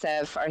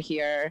 UNICEF are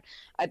here,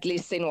 at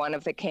least in one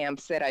of the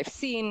camps that I've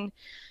seen.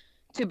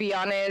 To be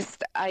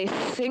honest, I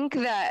think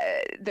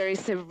that there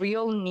is a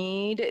real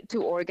need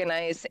to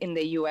organize in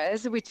the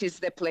U.S., which is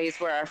the place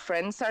where our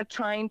friends are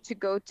trying to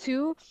go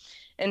to.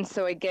 And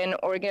so again,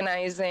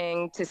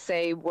 organizing to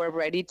say we're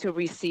ready to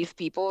receive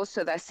people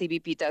so that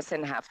CBP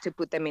doesn't have to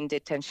put them in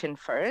detention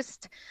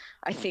first,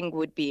 I think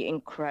would be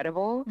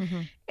incredible.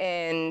 Mm-hmm.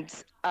 And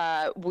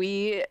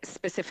we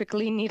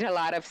specifically need a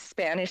lot of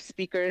Spanish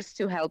speakers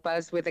to help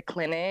us with the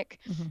clinic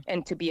mm-hmm.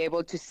 and to be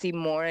able to see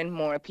more and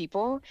more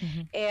people.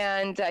 Mm-hmm.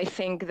 And I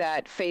think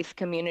that faith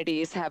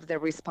communities have the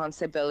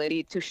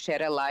responsibility to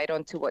shed a light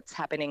onto what's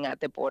happening at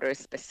the border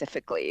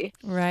specifically.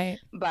 Right.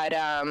 But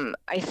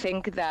I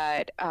think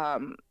that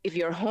if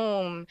you're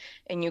home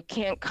and you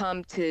can't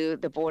come to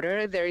the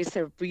border, there is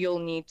a real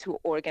need to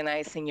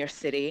organize in your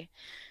city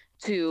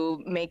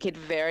to make it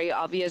very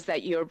obvious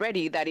that you're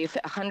ready, that if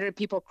 100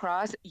 people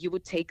cross, you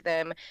would take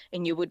them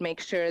and you would make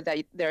sure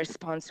that they're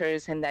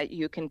sponsors and that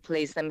you can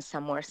place them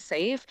somewhere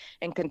safe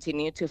and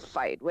continue to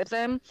fight with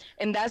them.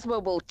 And that's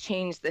what will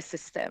change the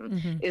system,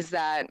 mm-hmm. is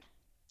that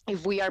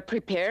if we are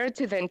prepared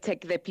to then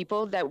take the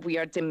people that we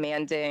are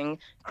demanding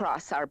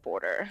cross our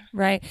border.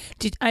 Right.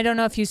 I don't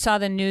know if you saw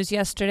the news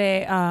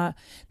yesterday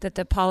that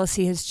the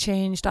policy has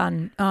changed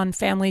on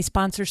family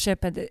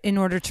sponsorship in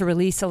order to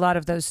release a lot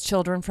of those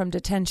children from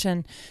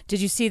detention.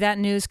 Did you see that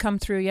news come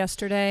through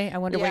yesterday? I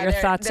wonder what your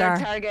thoughts are.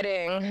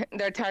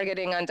 They're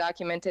targeting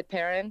undocumented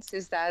parents.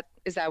 Is that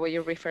what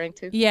you're referring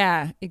to?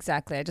 Yeah,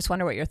 exactly. I just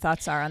wonder what your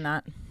thoughts are on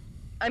that.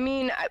 I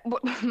mean,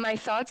 my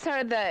thoughts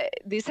are that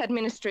this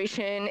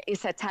administration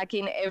is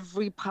attacking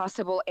every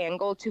possible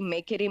angle to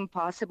make it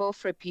impossible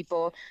for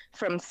people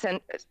from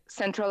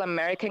Central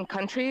American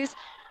countries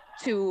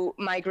to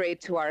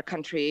migrate to our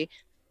country.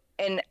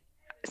 And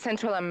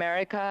Central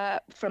America,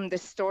 from the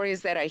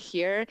stories that I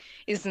hear,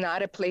 is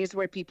not a place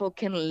where people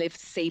can live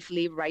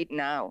safely right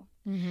now.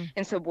 Mm-hmm.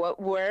 And so what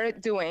we're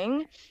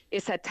doing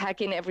is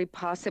attacking every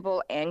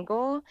possible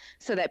angle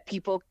so that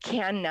people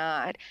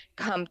cannot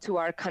come to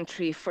our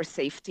country for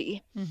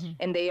safety. Mm-hmm.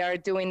 And they are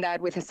doing that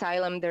with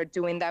asylum. They're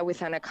doing that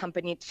with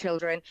unaccompanied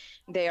children.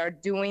 They are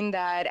doing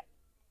that.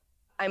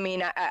 I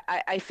mean,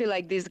 I feel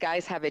like these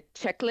guys have a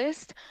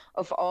checklist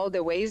of all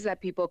the ways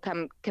that people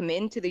come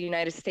into the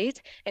United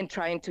States and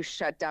trying to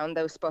shut down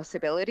those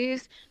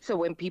possibilities. So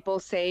when people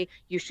say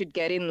you should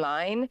get in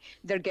line,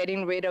 they're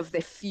getting rid of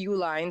the few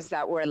lines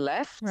that were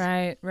left.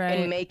 Right.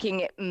 And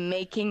making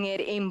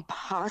it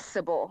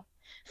impossible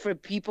for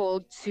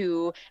people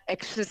to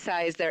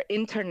exercise their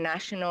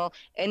international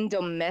and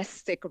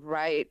domestic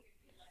right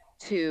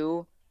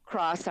to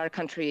cross our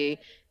country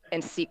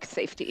and seek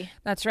safety.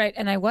 That's right.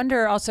 And I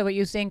wonder also what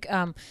you think.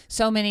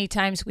 So many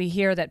times we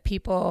hear that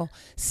people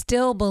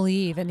still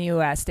believe in the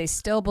U.S. They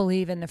still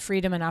believe in the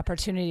freedom and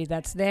opportunity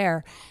that's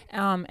there.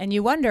 And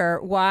you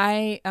wonder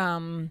why,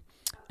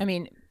 I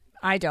mean,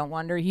 I don't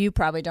wonder, you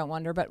probably don't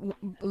wonder, but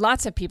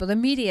lots of people, the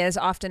media is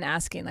often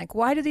asking, like,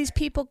 why do these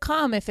people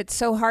come if it's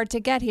so hard to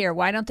get here?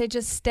 Why don't they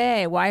just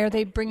stay? Why are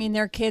they bringing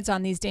their kids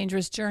on these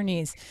dangerous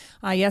journeys?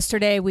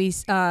 Yesterday,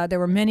 there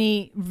were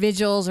many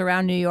vigils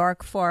around New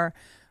York for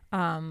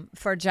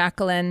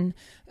Jacqueline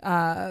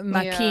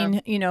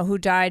McKean, who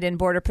died in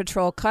Border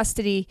Patrol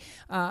custody.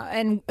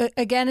 And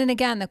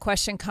again, the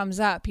question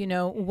comes up,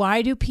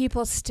 why do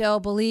people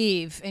still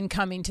believe in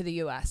coming to the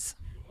U.S.?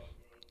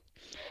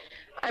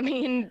 I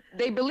mean,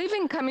 they believe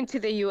in coming to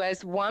the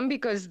U.S., one,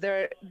 because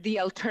the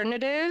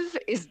alternative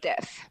is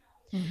death.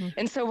 Mm-hmm.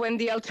 And so when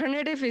the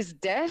alternative is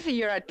death,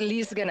 you're at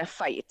least going to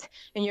fight.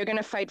 And you're going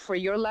to fight for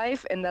your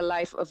life and the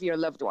life of your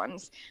loved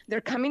ones. They're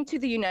coming to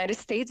the United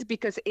States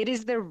because it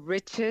is the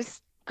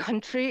richest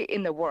country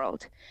in the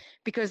world.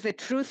 Because the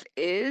truth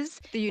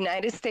is, the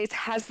United States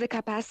has the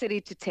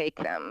capacity to take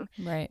them.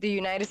 Right. The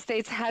United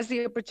States has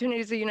the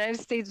opportunities. The United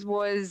States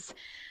was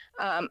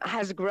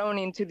has grown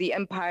into the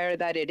empire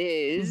that it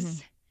is.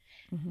 Mm-hmm.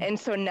 Mm-hmm. And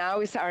so now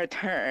it's our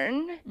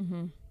turn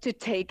to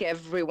take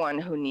everyone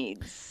who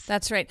needs.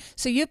 That's right.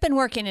 So you've been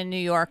working in New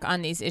York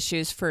on these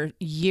issues for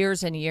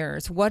years and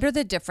years. What are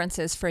the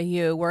differences for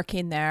you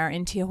working there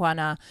in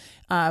Tijuana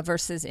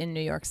versus in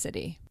New York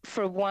City?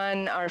 For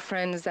one, our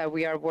friends that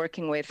we are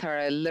working with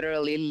are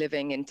literally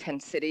living in 10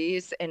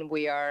 cities, and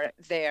we are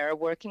there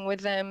working with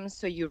them.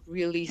 So you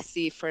really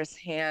see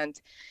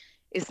firsthand,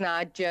 it's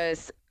not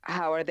just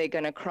how are they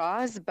going to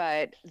cross,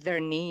 but their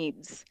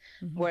needs,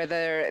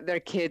 whether their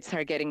kids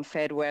are getting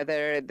fed,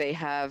 whether they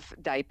have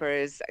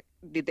diapers,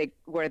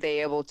 were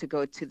they able to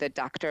go to the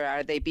doctor?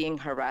 Are they being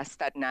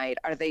harassed at night?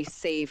 Are they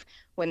safe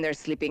when they're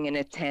sleeping in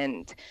a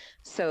tent?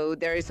 So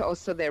there is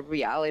also the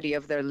reality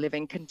of their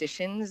living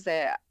conditions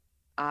that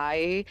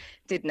I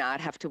did not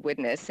have to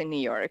witness in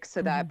New York.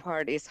 So that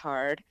part is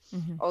hard.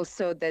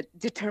 Also, the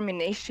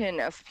determination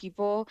of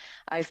people.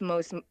 I've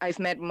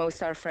met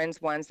most our friends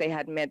once they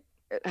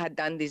had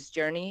done this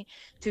journey,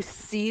 to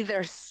see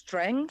their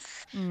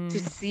strength, to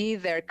see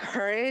their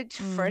courage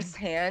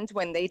firsthand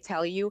when they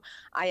tell you,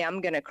 I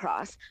am going to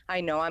cross. I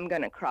know I'm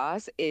going to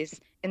cross, is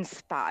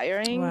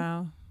inspiring.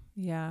 Wow.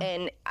 Yeah.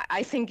 And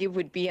I think it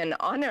would be an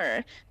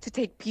honor to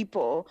take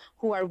people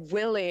who are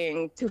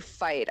willing to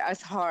fight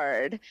as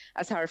hard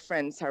as our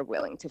friends are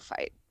willing to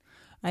fight.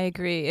 I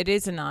agree. It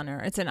is an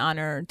honor. It's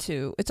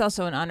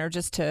also an honor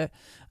just to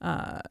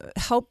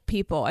help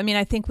people. I mean,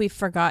 I think we've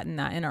forgotten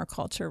that in our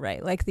culture,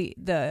 right? Like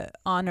the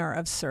honor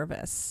of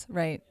service,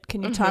 right?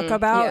 Can you talk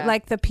about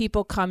like the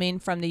people coming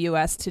from the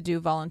U.S. to do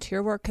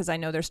volunteer work? Because I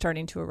know they're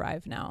starting to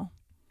arrive now.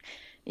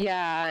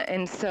 Yeah,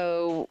 and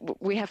so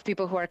we have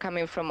people who are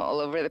coming from all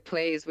over the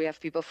place. We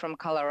have people from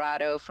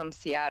Colorado, from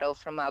Seattle,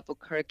 from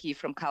Albuquerque,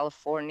 from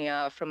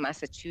California, from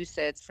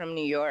Massachusetts, from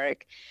New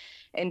York.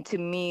 And to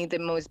me, the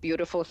most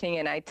beautiful thing,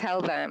 and I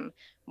tell them,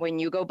 when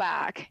you go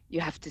back, you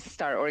have to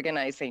start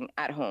organizing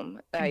at home.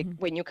 Like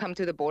when you come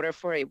to the border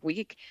for a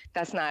week,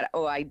 that's not,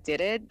 oh, I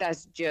did it.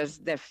 That's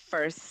just the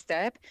first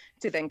step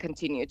to then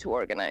continue to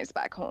organize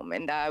back home.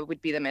 And that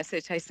would be the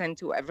message I send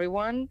to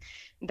everyone,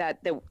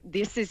 that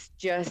this is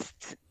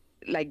just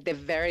like the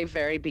very,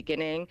 very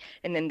beginning.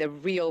 And then the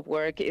real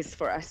work is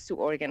for us to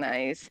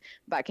organize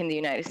back in the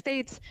United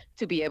States,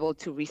 to be able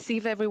to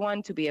receive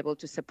everyone, to be able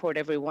to support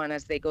everyone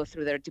as they go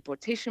through their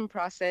deportation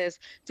process,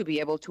 to be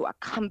able to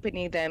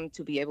accompany them,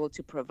 to be able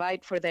to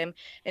provide for them,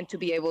 and to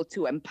be able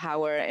to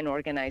empower and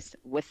organize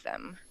with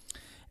them.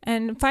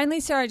 And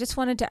finally, Sara, I just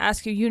wanted to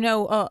ask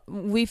you,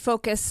 we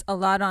focus a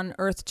lot on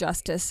earth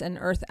justice and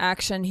earth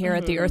action here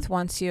at The Earth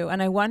Wants You.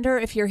 And I wonder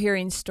if you're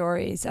hearing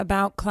stories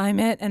about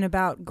climate and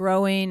about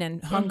growing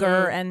and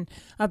hunger and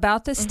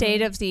about the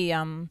state of the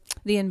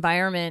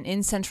environment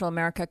in Central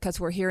America, because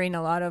we're hearing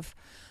a lot of,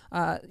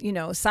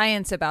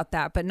 science about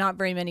that, but not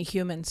very many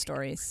human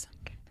stories.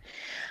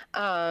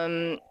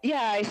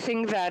 I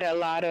think that a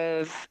lot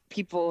of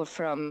people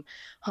from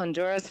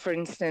Honduras, for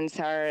instance,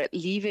 are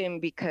leaving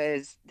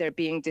because they're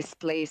being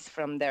displaced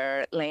from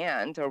their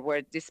land, or were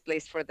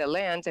displaced for the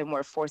land and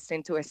were forced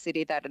into a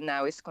city that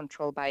now is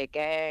controlled by a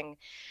gang.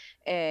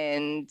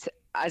 And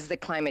as the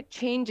climate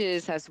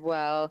changes as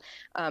well,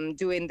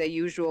 doing the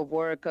usual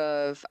work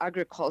of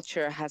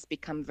agriculture has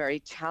become very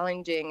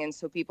challenging. And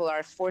so people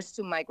are forced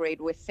to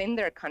migrate within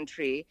their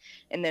country.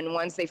 And then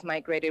once they've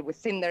migrated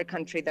within their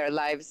country, their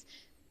lives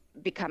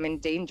become in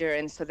danger,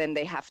 and so then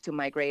they have to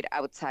migrate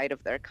outside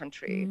of their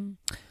country.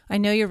 I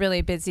know you're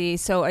really busy,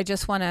 so I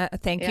just want to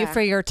thank you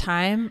for your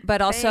time, but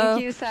also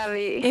thank you,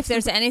 Savi. If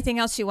there's anything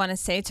else you want to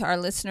say to our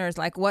listeners,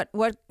 like what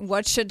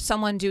should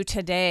someone do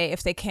today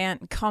if they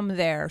can't come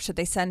there? Should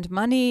they send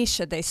money?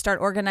 Should they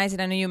start organizing?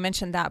 I know you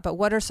mentioned that, but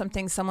what are some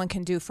things someone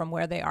can do from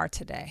where they are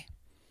today?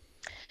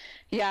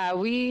 Yeah,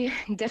 we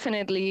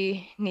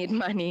definitely need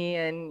money,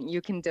 and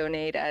you can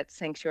donate at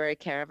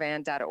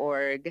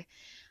sanctuarycaravan.org.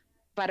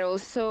 But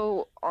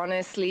also,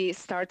 honestly,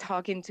 start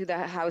talking to the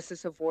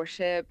houses of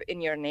worship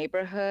in your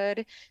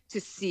neighborhood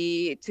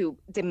to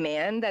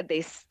demand that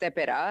they step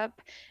it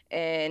up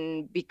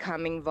and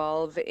become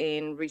involved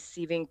in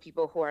receiving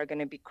people who are going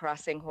to be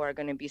crossing, who are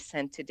going to be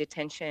sent to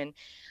detention.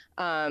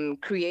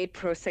 Create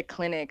PROSEC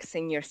clinics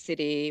in your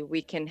city.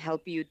 We can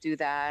help you do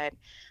that.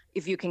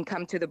 If you can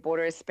come to the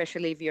border,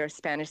 especially if you're a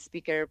Spanish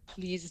speaker,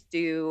 please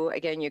do.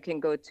 Again, you can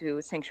go to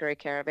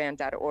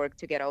sanctuarycaravan.org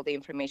to get all the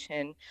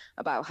information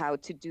about how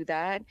to do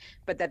that.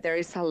 But that there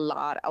is a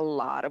lot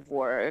of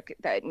work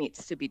that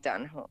needs to be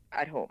done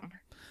at home.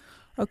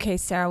 Okay,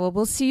 Sara. Well,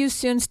 we'll see you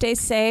soon. Stay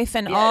safe,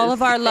 and all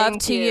of our love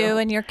to you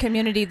and your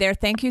community there.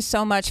 Thank you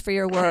so much for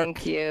your work.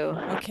 Thank you.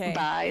 Okay.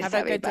 Bye. Have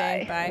a good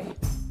day. Bye.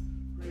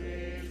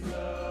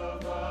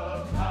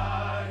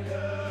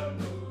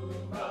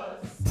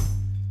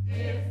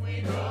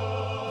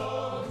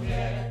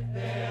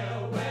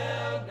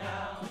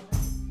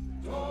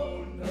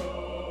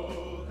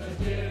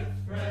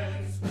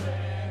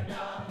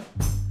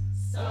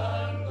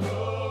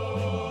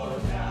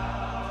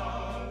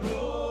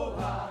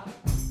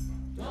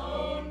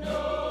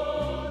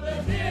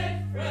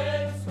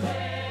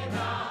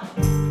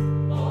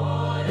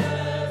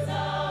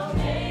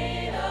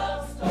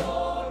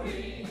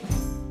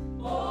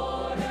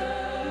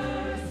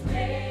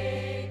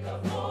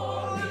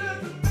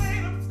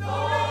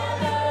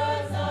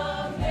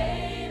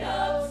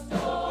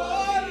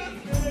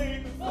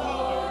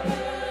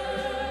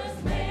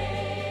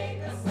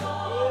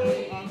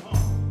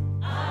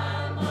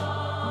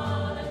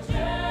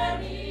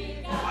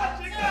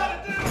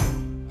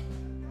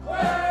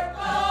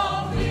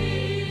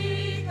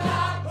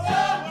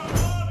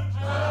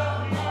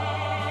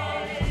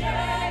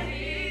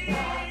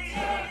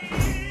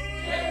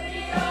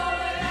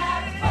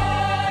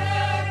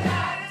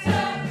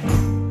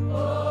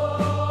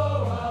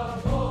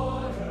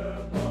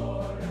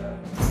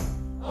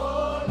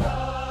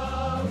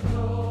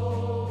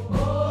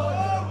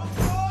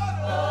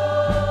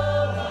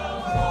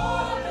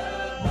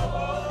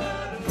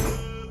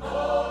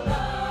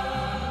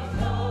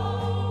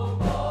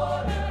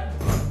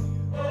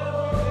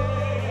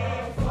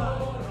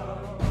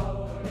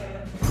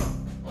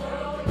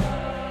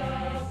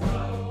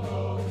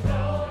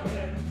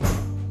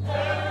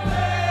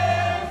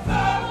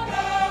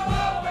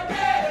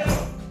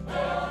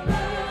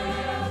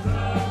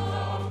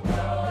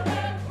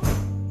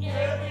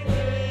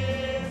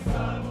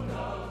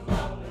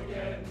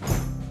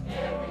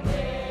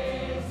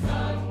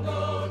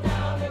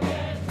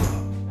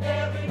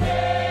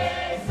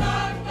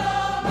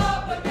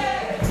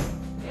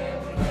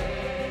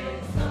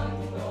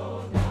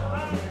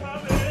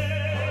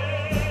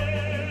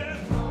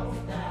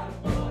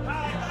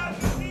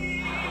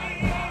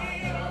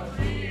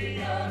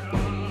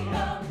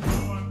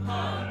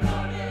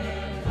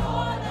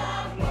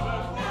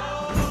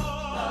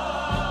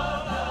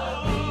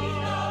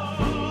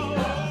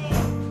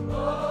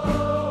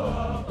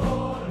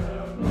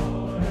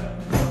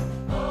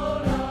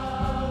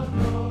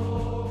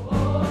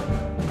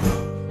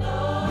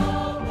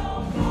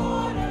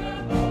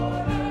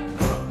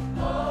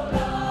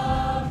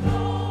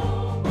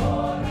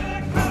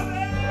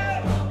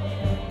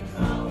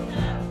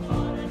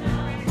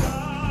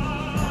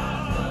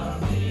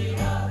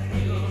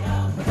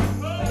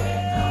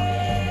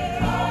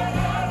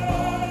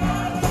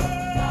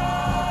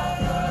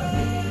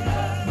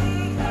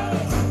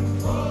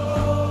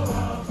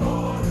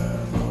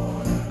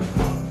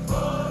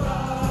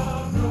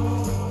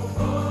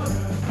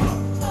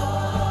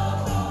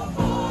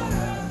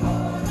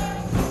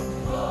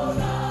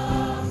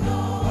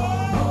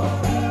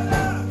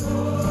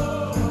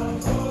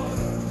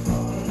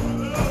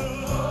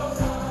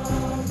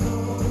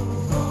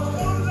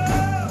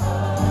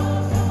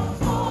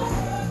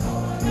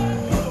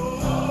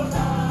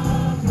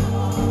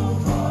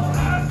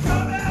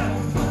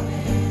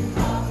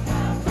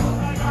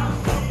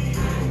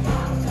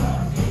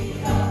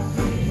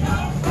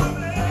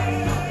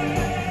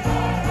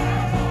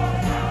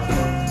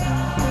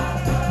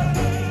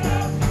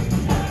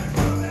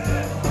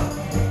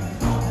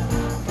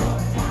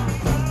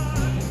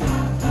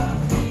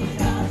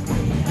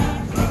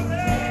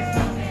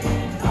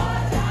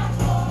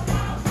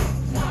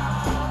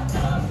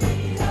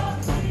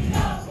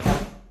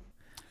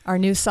 Our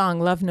new song,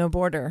 Love No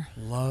Border.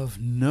 Love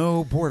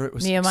No Border. It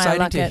was Nehemiah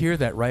exciting to Luckett. hear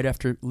that right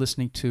after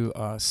listening to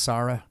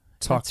Sara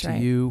talk That's to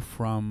right. you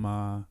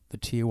from the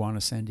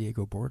Tijuana-San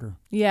Diego border.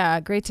 Yeah,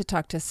 great to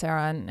talk to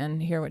Sara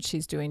and hear what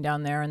she's doing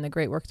down there and the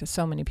great work that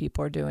so many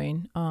people are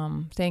doing.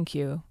 Thank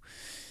you.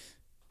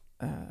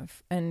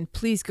 And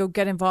please go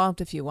get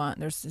involved if you want.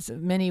 There's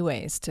many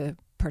ways to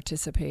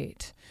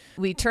participate.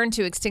 We turned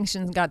to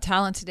Extinctions Got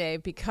Talent today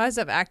because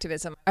of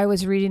activism. I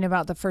was reading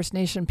about the First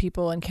Nation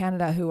people in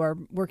Canada who are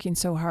working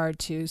so hard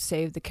to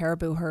save the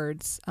caribou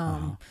herds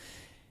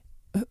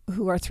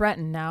who are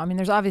threatened now. I mean,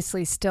 there's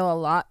obviously still a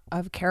lot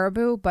of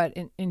caribou, but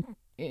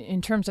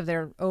in terms of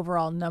their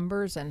overall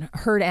numbers, and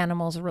herd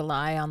animals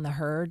rely on the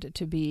herd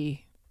to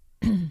be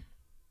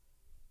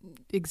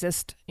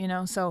exist,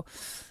 so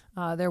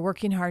they're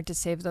working hard to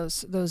save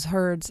those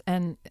herds.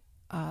 And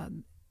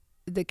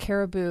the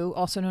caribou,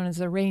 also known as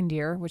the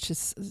reindeer, which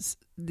is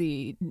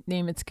the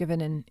name it's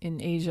given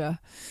in Asia,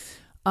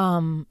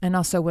 and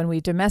also when we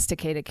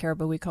domesticate a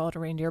caribou, we call it a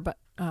reindeer, but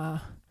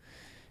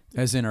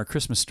as in our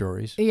Christmas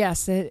stories.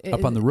 Yes.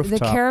 Up on the rooftop.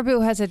 The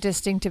caribou has a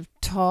distinctive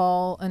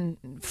tall and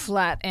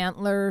flat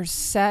antler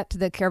set.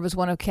 The caribou is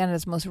one of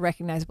Canada's most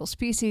recognizable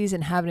species,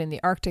 inhabiting the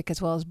Arctic as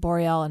well as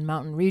boreal and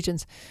mountain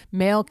regions.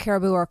 Male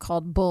caribou are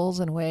called bulls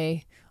and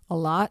weigh a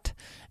lot,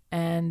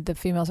 and the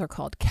females are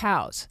called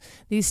cows.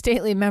 These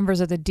stately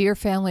members of the deer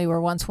family were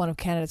once one of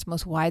Canada's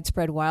most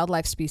widespread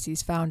wildlife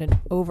species, found in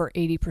over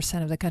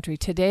 80% of the country.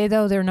 Today,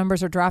 though, their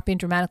numbers are dropping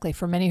dramatically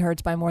for many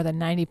herds by more than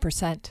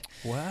 90%.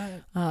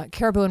 What?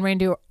 Caribou and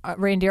reindeer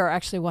are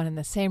actually one and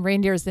the same.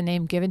 Reindeer is the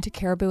name given to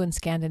caribou in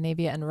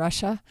Scandinavia and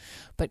Russia,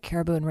 but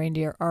caribou and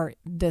reindeer are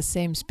the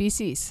same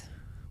species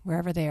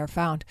wherever they are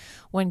found.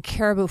 When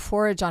caribou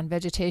forage on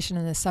vegetation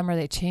in the summer,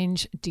 they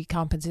change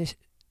decomposition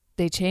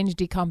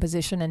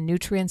and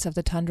nutrients of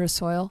the tundra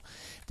soil.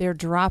 Their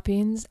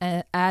droppings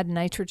add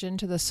nitrogen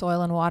to the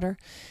soil and water.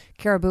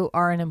 Caribou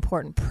are an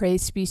important prey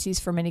species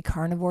for many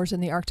carnivores in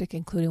the Arctic,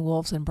 including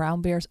wolves and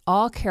brown bears.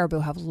 All caribou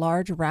have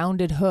large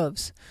rounded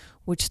hooves,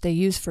 which they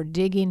use for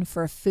digging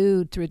for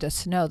food through the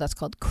snow. That's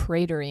called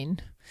cratering.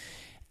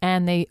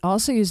 And they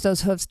also use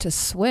those hooves to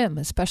swim,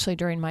 especially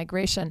during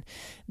migration.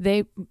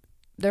 They're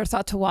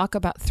thought to walk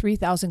about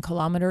 3,000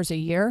 kilometers a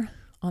year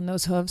on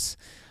those hooves,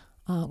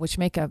 which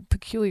make a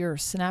peculiar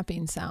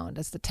snapping sound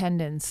as the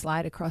tendons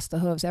slide across the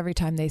hooves every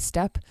time they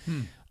step.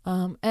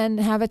 And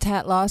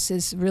habitat loss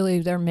is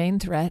really their main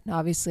threat,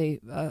 obviously,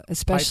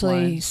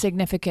 especially Pipelines.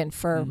 Significant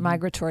for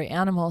migratory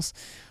animals.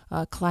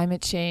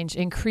 Climate change,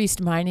 increased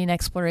mining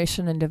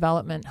exploration and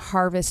development,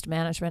 harvest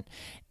management,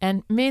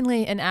 and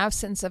mainly an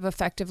absence of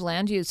effective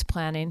land use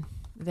planning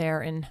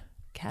there in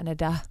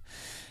Canada.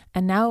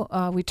 And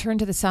now we turn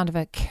to the sound of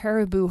a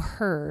caribou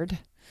herd.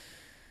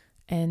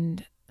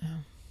 And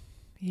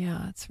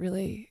yeah, it's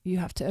really, you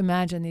have to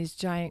imagine these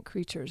giant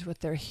creatures with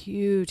their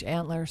huge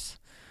antlers.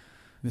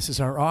 This is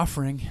our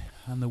offering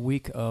on the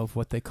week of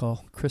what they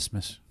call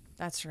Christmas.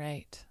 That's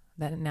right.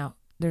 Now,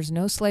 there's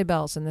no sleigh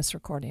bells in this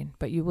recording,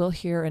 but you will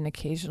hear an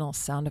occasional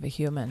sound of a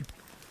human.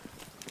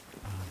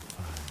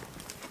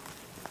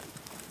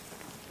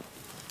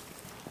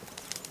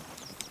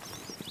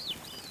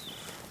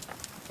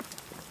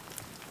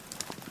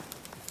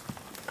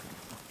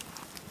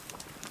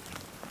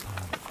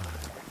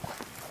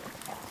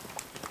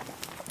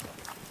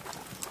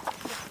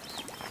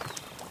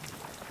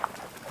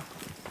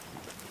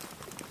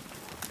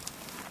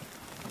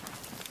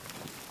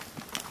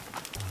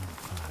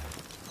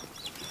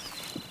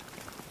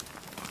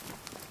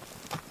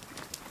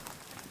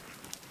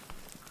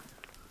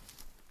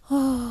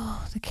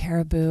 Oh, the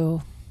caribou.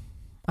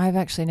 I've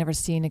actually never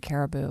seen a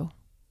caribou.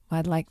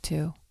 I'd like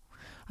to.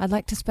 I'd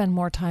like to spend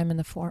more time in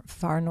the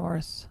far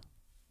north.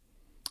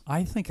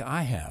 I think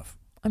I have.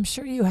 I'm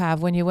sure you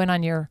have when you went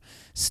on your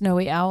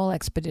snowy owl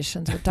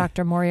expeditions with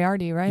Dr.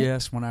 Moriarty, right?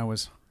 Yes, when I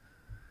was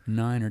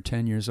 9 or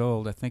 10 years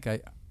old. I think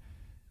I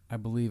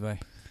believe I...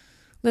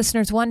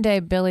 Listeners, one day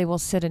Billy will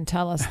sit and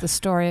tell us the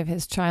story of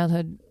his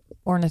childhood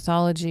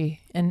ornithology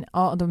and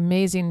all the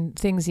amazing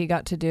things he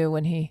got to do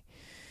when he,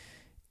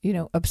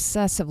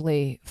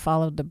 obsessively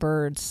followed the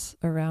birds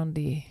around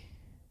the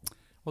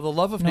Well, the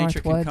love of North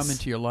nature can Woods. come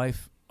into your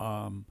life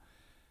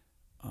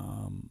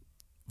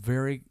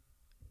very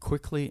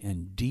quickly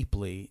and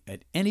deeply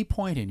at any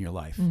point in your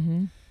life.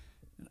 Mm-hmm.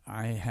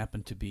 I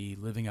happened to be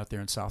living out there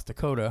in South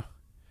Dakota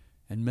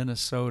and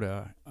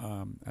Minnesota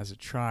as a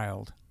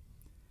child,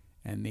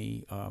 and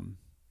the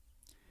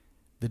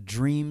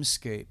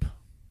dreamscape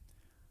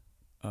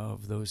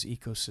of those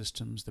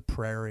ecosystems, the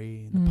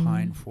prairie and the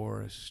pine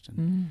forest,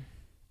 and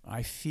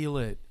I feel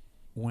it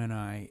when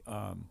I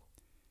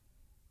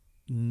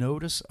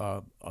notice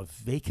a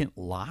vacant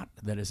lot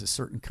that has a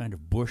certain kind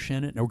of bush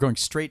in it. Now we're going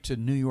straight to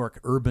New York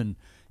urban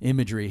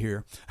imagery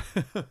here,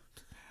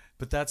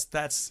 but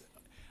that's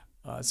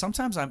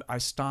sometimes I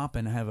stop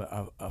and have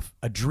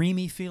a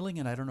dreamy feeling,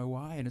 and I don't know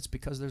why, and it's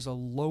because there's a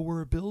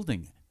lower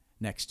building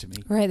next to me.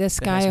 Right, the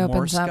sky that has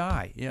opens more up.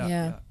 sky.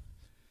 Yeah.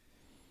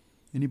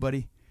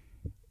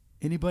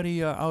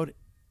 Anybody out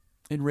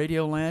in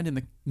Radio Land in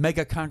the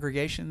mega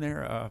congregation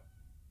there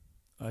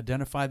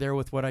identify there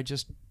with what I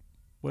just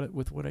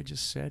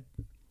said?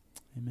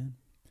 Amen.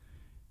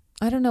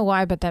 I don't know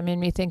why, but that made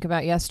me think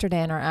about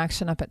yesterday in our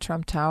action up at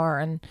Trump Tower,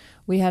 and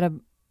we had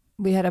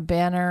a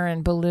banner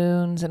and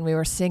balloons, and we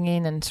were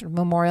singing and sort of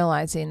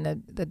memorializing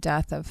the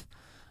death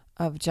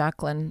of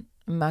Jacqueline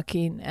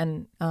Mucky.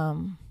 And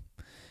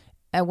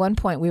at one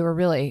point, we were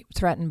really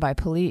threatened by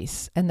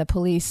police, and the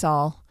police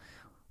all.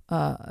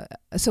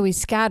 So we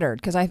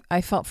scattered because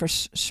I felt for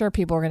sure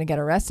people were going to get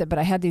arrested, but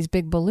I had these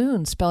big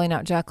balloons spelling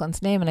out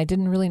Jacqueline's name, and I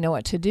didn't really know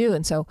what to do,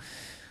 and so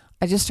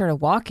I just started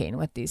walking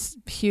with these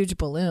huge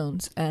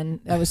balloons,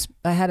 and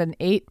I had an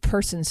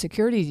 8-person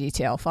security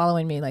detail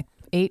following me, like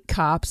 8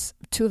 cops,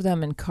 2 of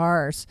them in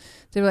cars.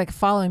 They were like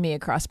following me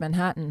across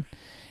Manhattan.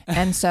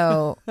 And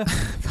so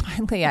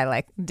finally I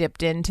like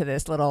dipped into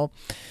this little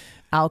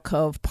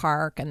alcove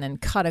park and then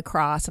cut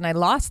across, and I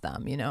lost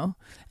them,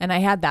 and I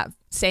had that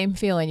same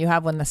feeling you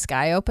have when the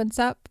sky opens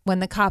up, when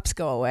the cops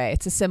go away.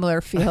 It's a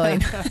similar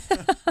feeling.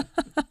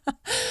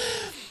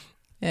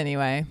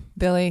 Anyway,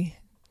 Billy,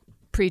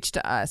 preach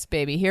to us,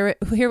 baby. Here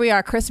we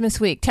are, Christmas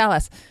week. Tell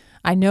us.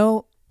 I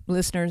know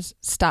listeners,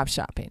 stop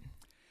shopping.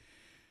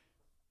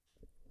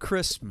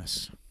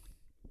 Christmas.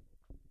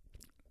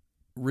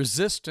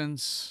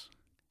 Resistance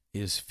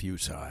is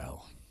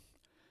futile.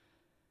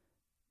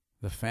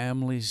 The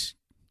families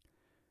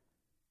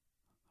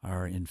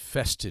are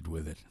infested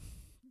with it,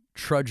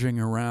 trudging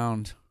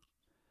around,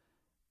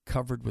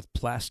 covered with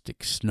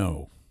plastic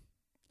snow.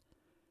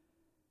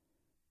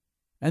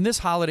 And this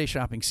holiday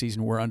shopping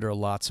season, we're under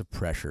lots of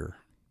pressure.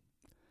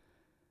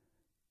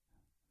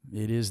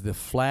 It is the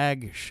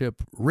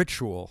flagship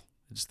ritual.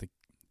 It's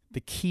the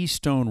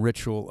keystone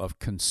ritual of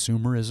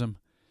consumerism.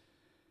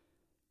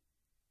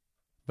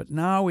 But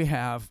now we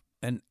have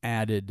an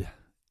added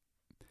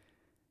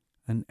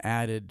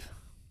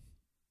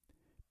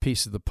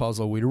piece of the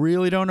puzzle we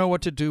really don't know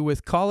what to do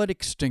with. Call it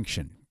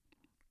extinction.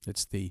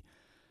 It's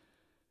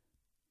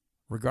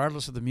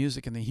regardless of the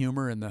music and the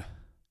humor and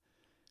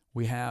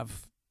we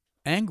have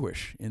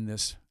anguish in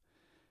this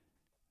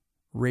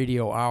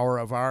radio hour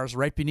of ours.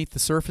 Right beneath the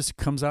surface, it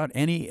comes out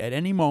at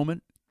any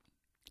moment,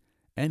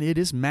 and it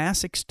is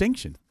mass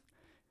extinction.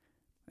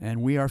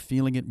 And we are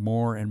feeling it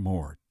more and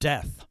more.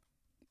 Death.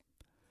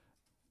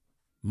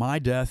 My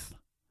death,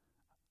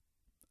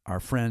 our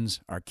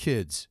friends, our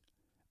kids,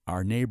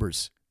 our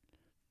neighbors.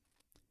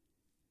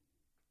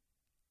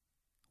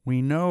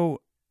 We know,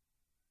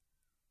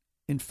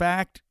 in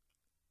fact,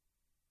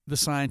 the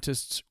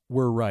scientists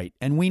were right.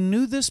 And we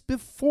knew this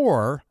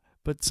before,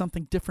 but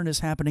something different is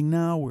happening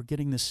now. We're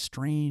getting this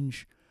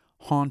strange,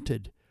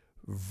 haunted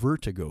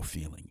vertigo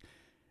feeling.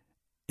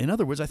 In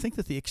other words, I think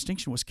that the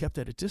extinction was kept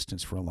at a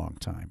distance for a long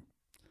time,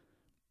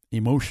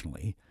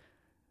 emotionally.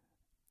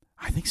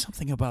 I think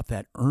something about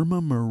that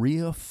Irma,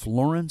 Maria,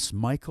 Florence,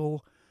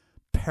 Michael,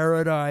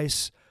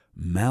 Paradise,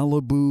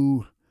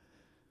 Malibu,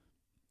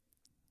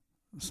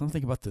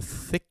 something about the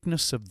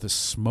thickness of the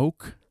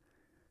smoke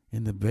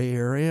in the Bay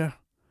Area,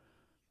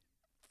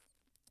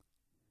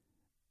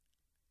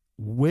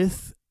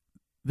 with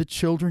the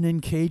children in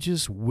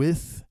cages,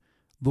 with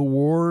the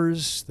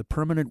wars, the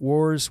permanent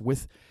wars,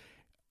 with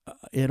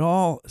it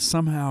all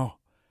somehow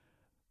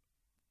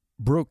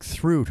broke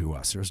through to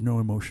us. There's no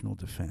emotional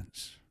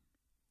defense.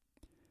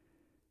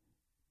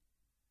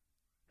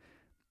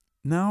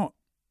 Now,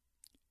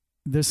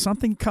 there's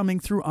something coming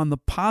through on the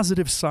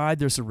positive side.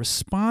 There's a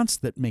response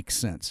that makes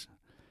sense.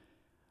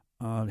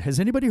 Has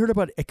anybody heard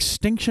about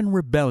Extinction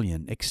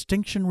Rebellion?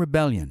 Extinction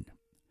Rebellion.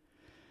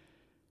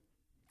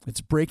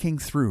 It's breaking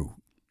through.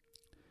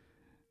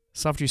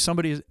 Savitri,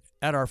 somebody is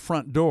at our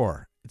front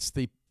door. It's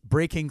the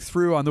breaking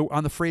through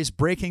on the phrase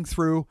breaking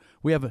through.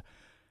 We have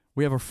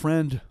a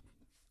friend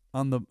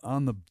on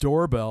the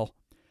doorbell.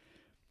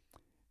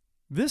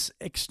 This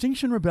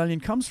Extinction Rebellion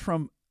comes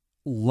from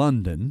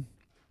London,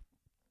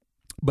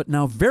 but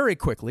now very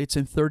quickly it's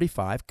in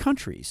 35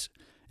 countries.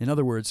 In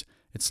other words,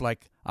 it's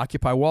like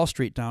Occupy Wall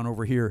Street down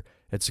over here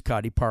at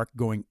Zuccotti Park,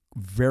 going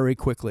very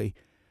quickly.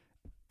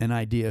 An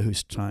idea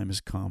whose time has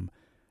come,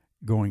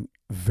 going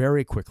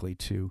very quickly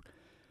to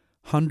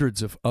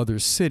hundreds of other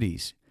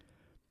cities.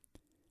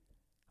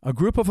 A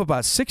group of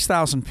about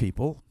 6,000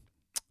 people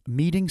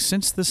meeting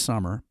since the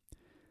summer.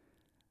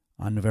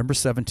 On November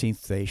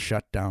 17th, they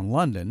shut down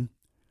London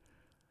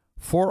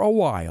for a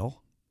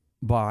while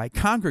by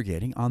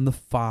congregating on the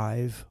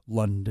 5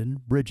 London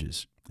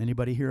bridges.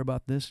 Anybody hear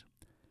about this?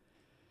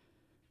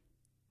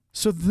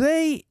 So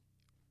they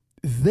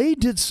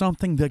did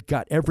something that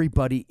got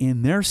everybody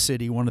in their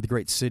city, one of the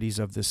great cities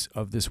of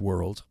this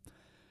world,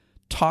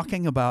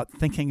 talking about,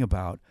 thinking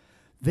about.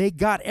 They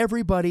got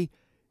everybody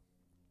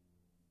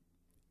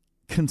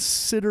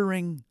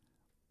considering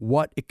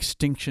what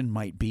extinction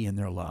might be in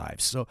their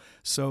lives.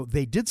 So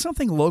they did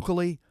something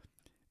locally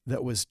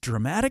that was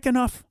dramatic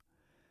enough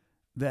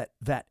that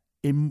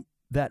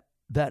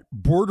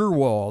border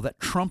wall, that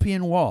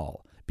Trumpian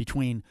wall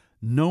between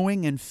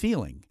knowing and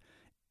feeling,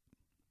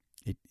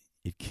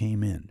 it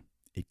came in.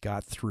 It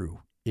got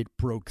through. It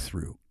broke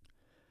through.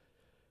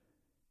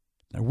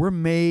 Now, we're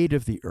made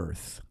of the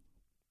earth.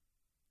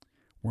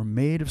 We're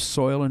made of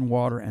soil and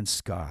water and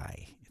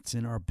sky. It's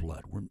in our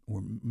blood.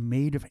 We're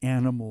made of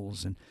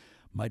animals and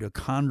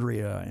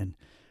mitochondria, and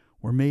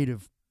we're made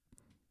of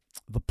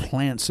the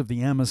plants of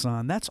the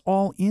Amazon. That's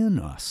all in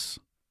us.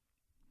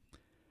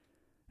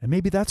 And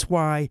maybe that's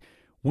why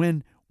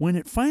when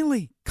it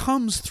finally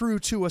comes through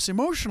to us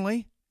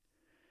emotionally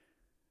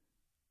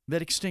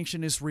that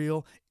extinction is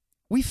real,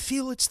 we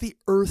feel it's the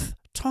earth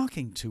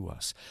talking to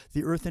us.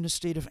 The earth in a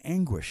state of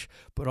anguish,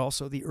 but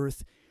also the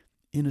earth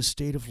in a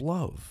state of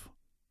love.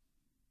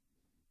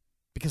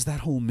 Because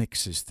that whole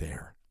mix is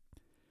there.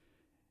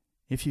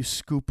 If you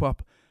scoop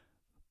up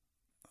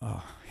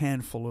a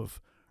handful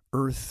of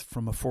earth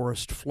from a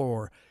forest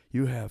floor,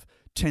 you have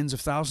tens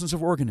of thousands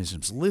of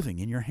organisms living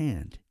in your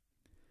hand.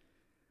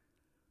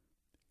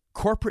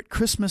 Corporate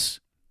Christmas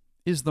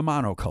is the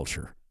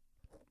monoculture.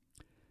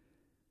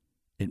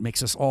 It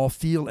makes us all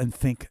feel and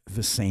think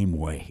the same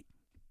way.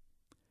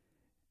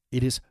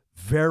 It is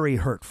very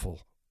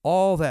hurtful.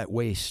 All that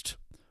waste,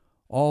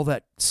 all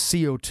that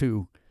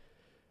CO2,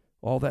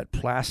 all that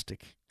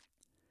plastic.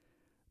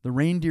 The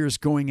reindeer's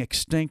going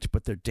extinct,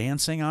 but they're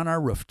dancing on our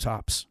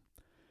rooftops.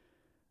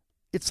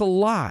 It's a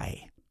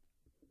lie.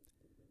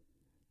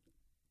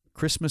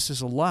 Christmas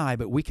is a lie,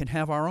 but we can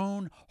have our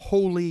own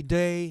holy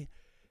day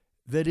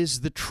that is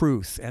the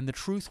truth. And the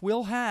truth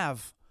will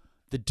have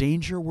the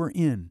danger we're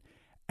in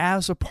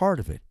as a part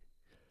of it.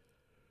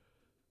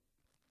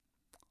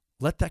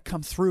 Let that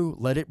come through.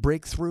 Let it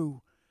break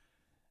through.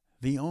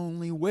 The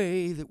only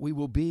way that we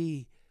will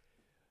be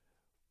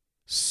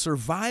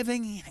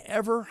surviving,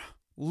 ever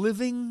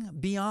living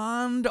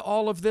beyond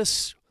all of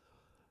this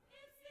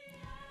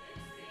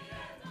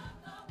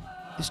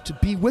is to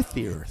be with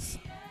the earth.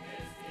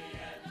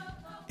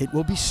 It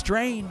will be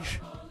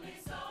strange.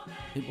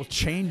 It will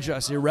change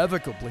us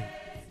irrevocably.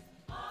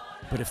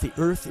 But if the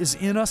earth is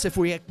in us, if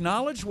we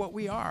acknowledge what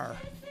we are,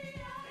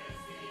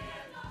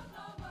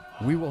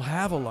 we will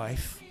have a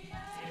life.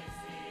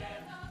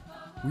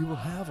 We will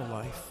have a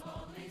life.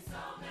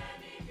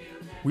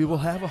 We will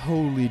have a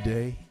holy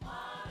day.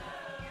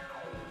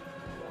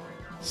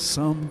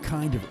 Some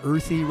kind of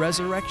earthy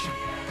resurrection.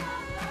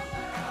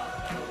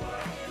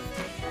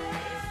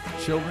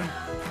 Children,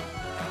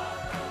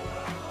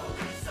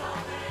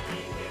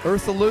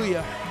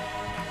 Earth-alleluia.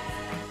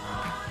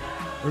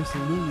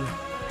 Earth-alleluia.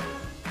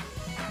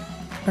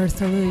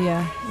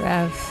 Earth-alleluia,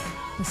 Rev.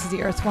 This is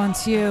The Earth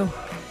Wants You.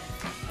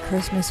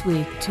 Christmas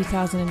week,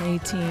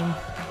 2018.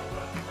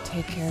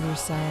 Take care of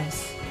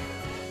yourselves.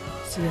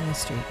 See you in the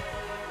street.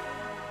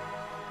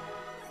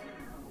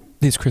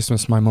 This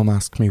Christmas, my mum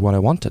asked me what I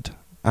wanted,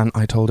 and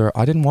I told her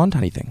I didn't want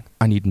anything.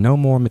 I need no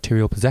more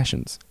material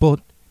possessions. But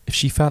if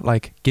she felt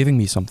like giving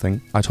me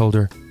something, I told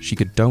her she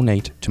could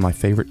donate to my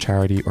favourite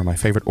charity or my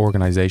favourite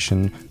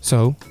organisation.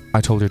 So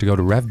I told her to go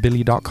to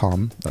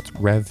revbilly.com, that's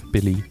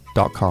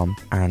revbilly.com,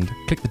 and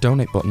click the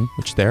donate button,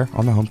 which is there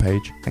on the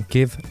homepage, and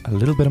give a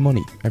little bit of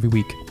money every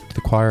week to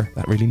the choir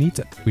that really needs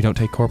it. We don't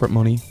take corporate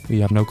money. We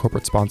have no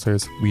corporate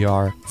sponsors. We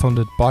are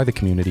funded by the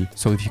community.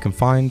 So if you can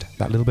find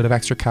that little bit of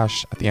extra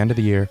cash at the end of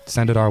the year,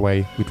 send it our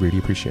way. We'd really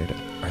appreciate it.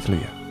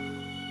 Hallelujah.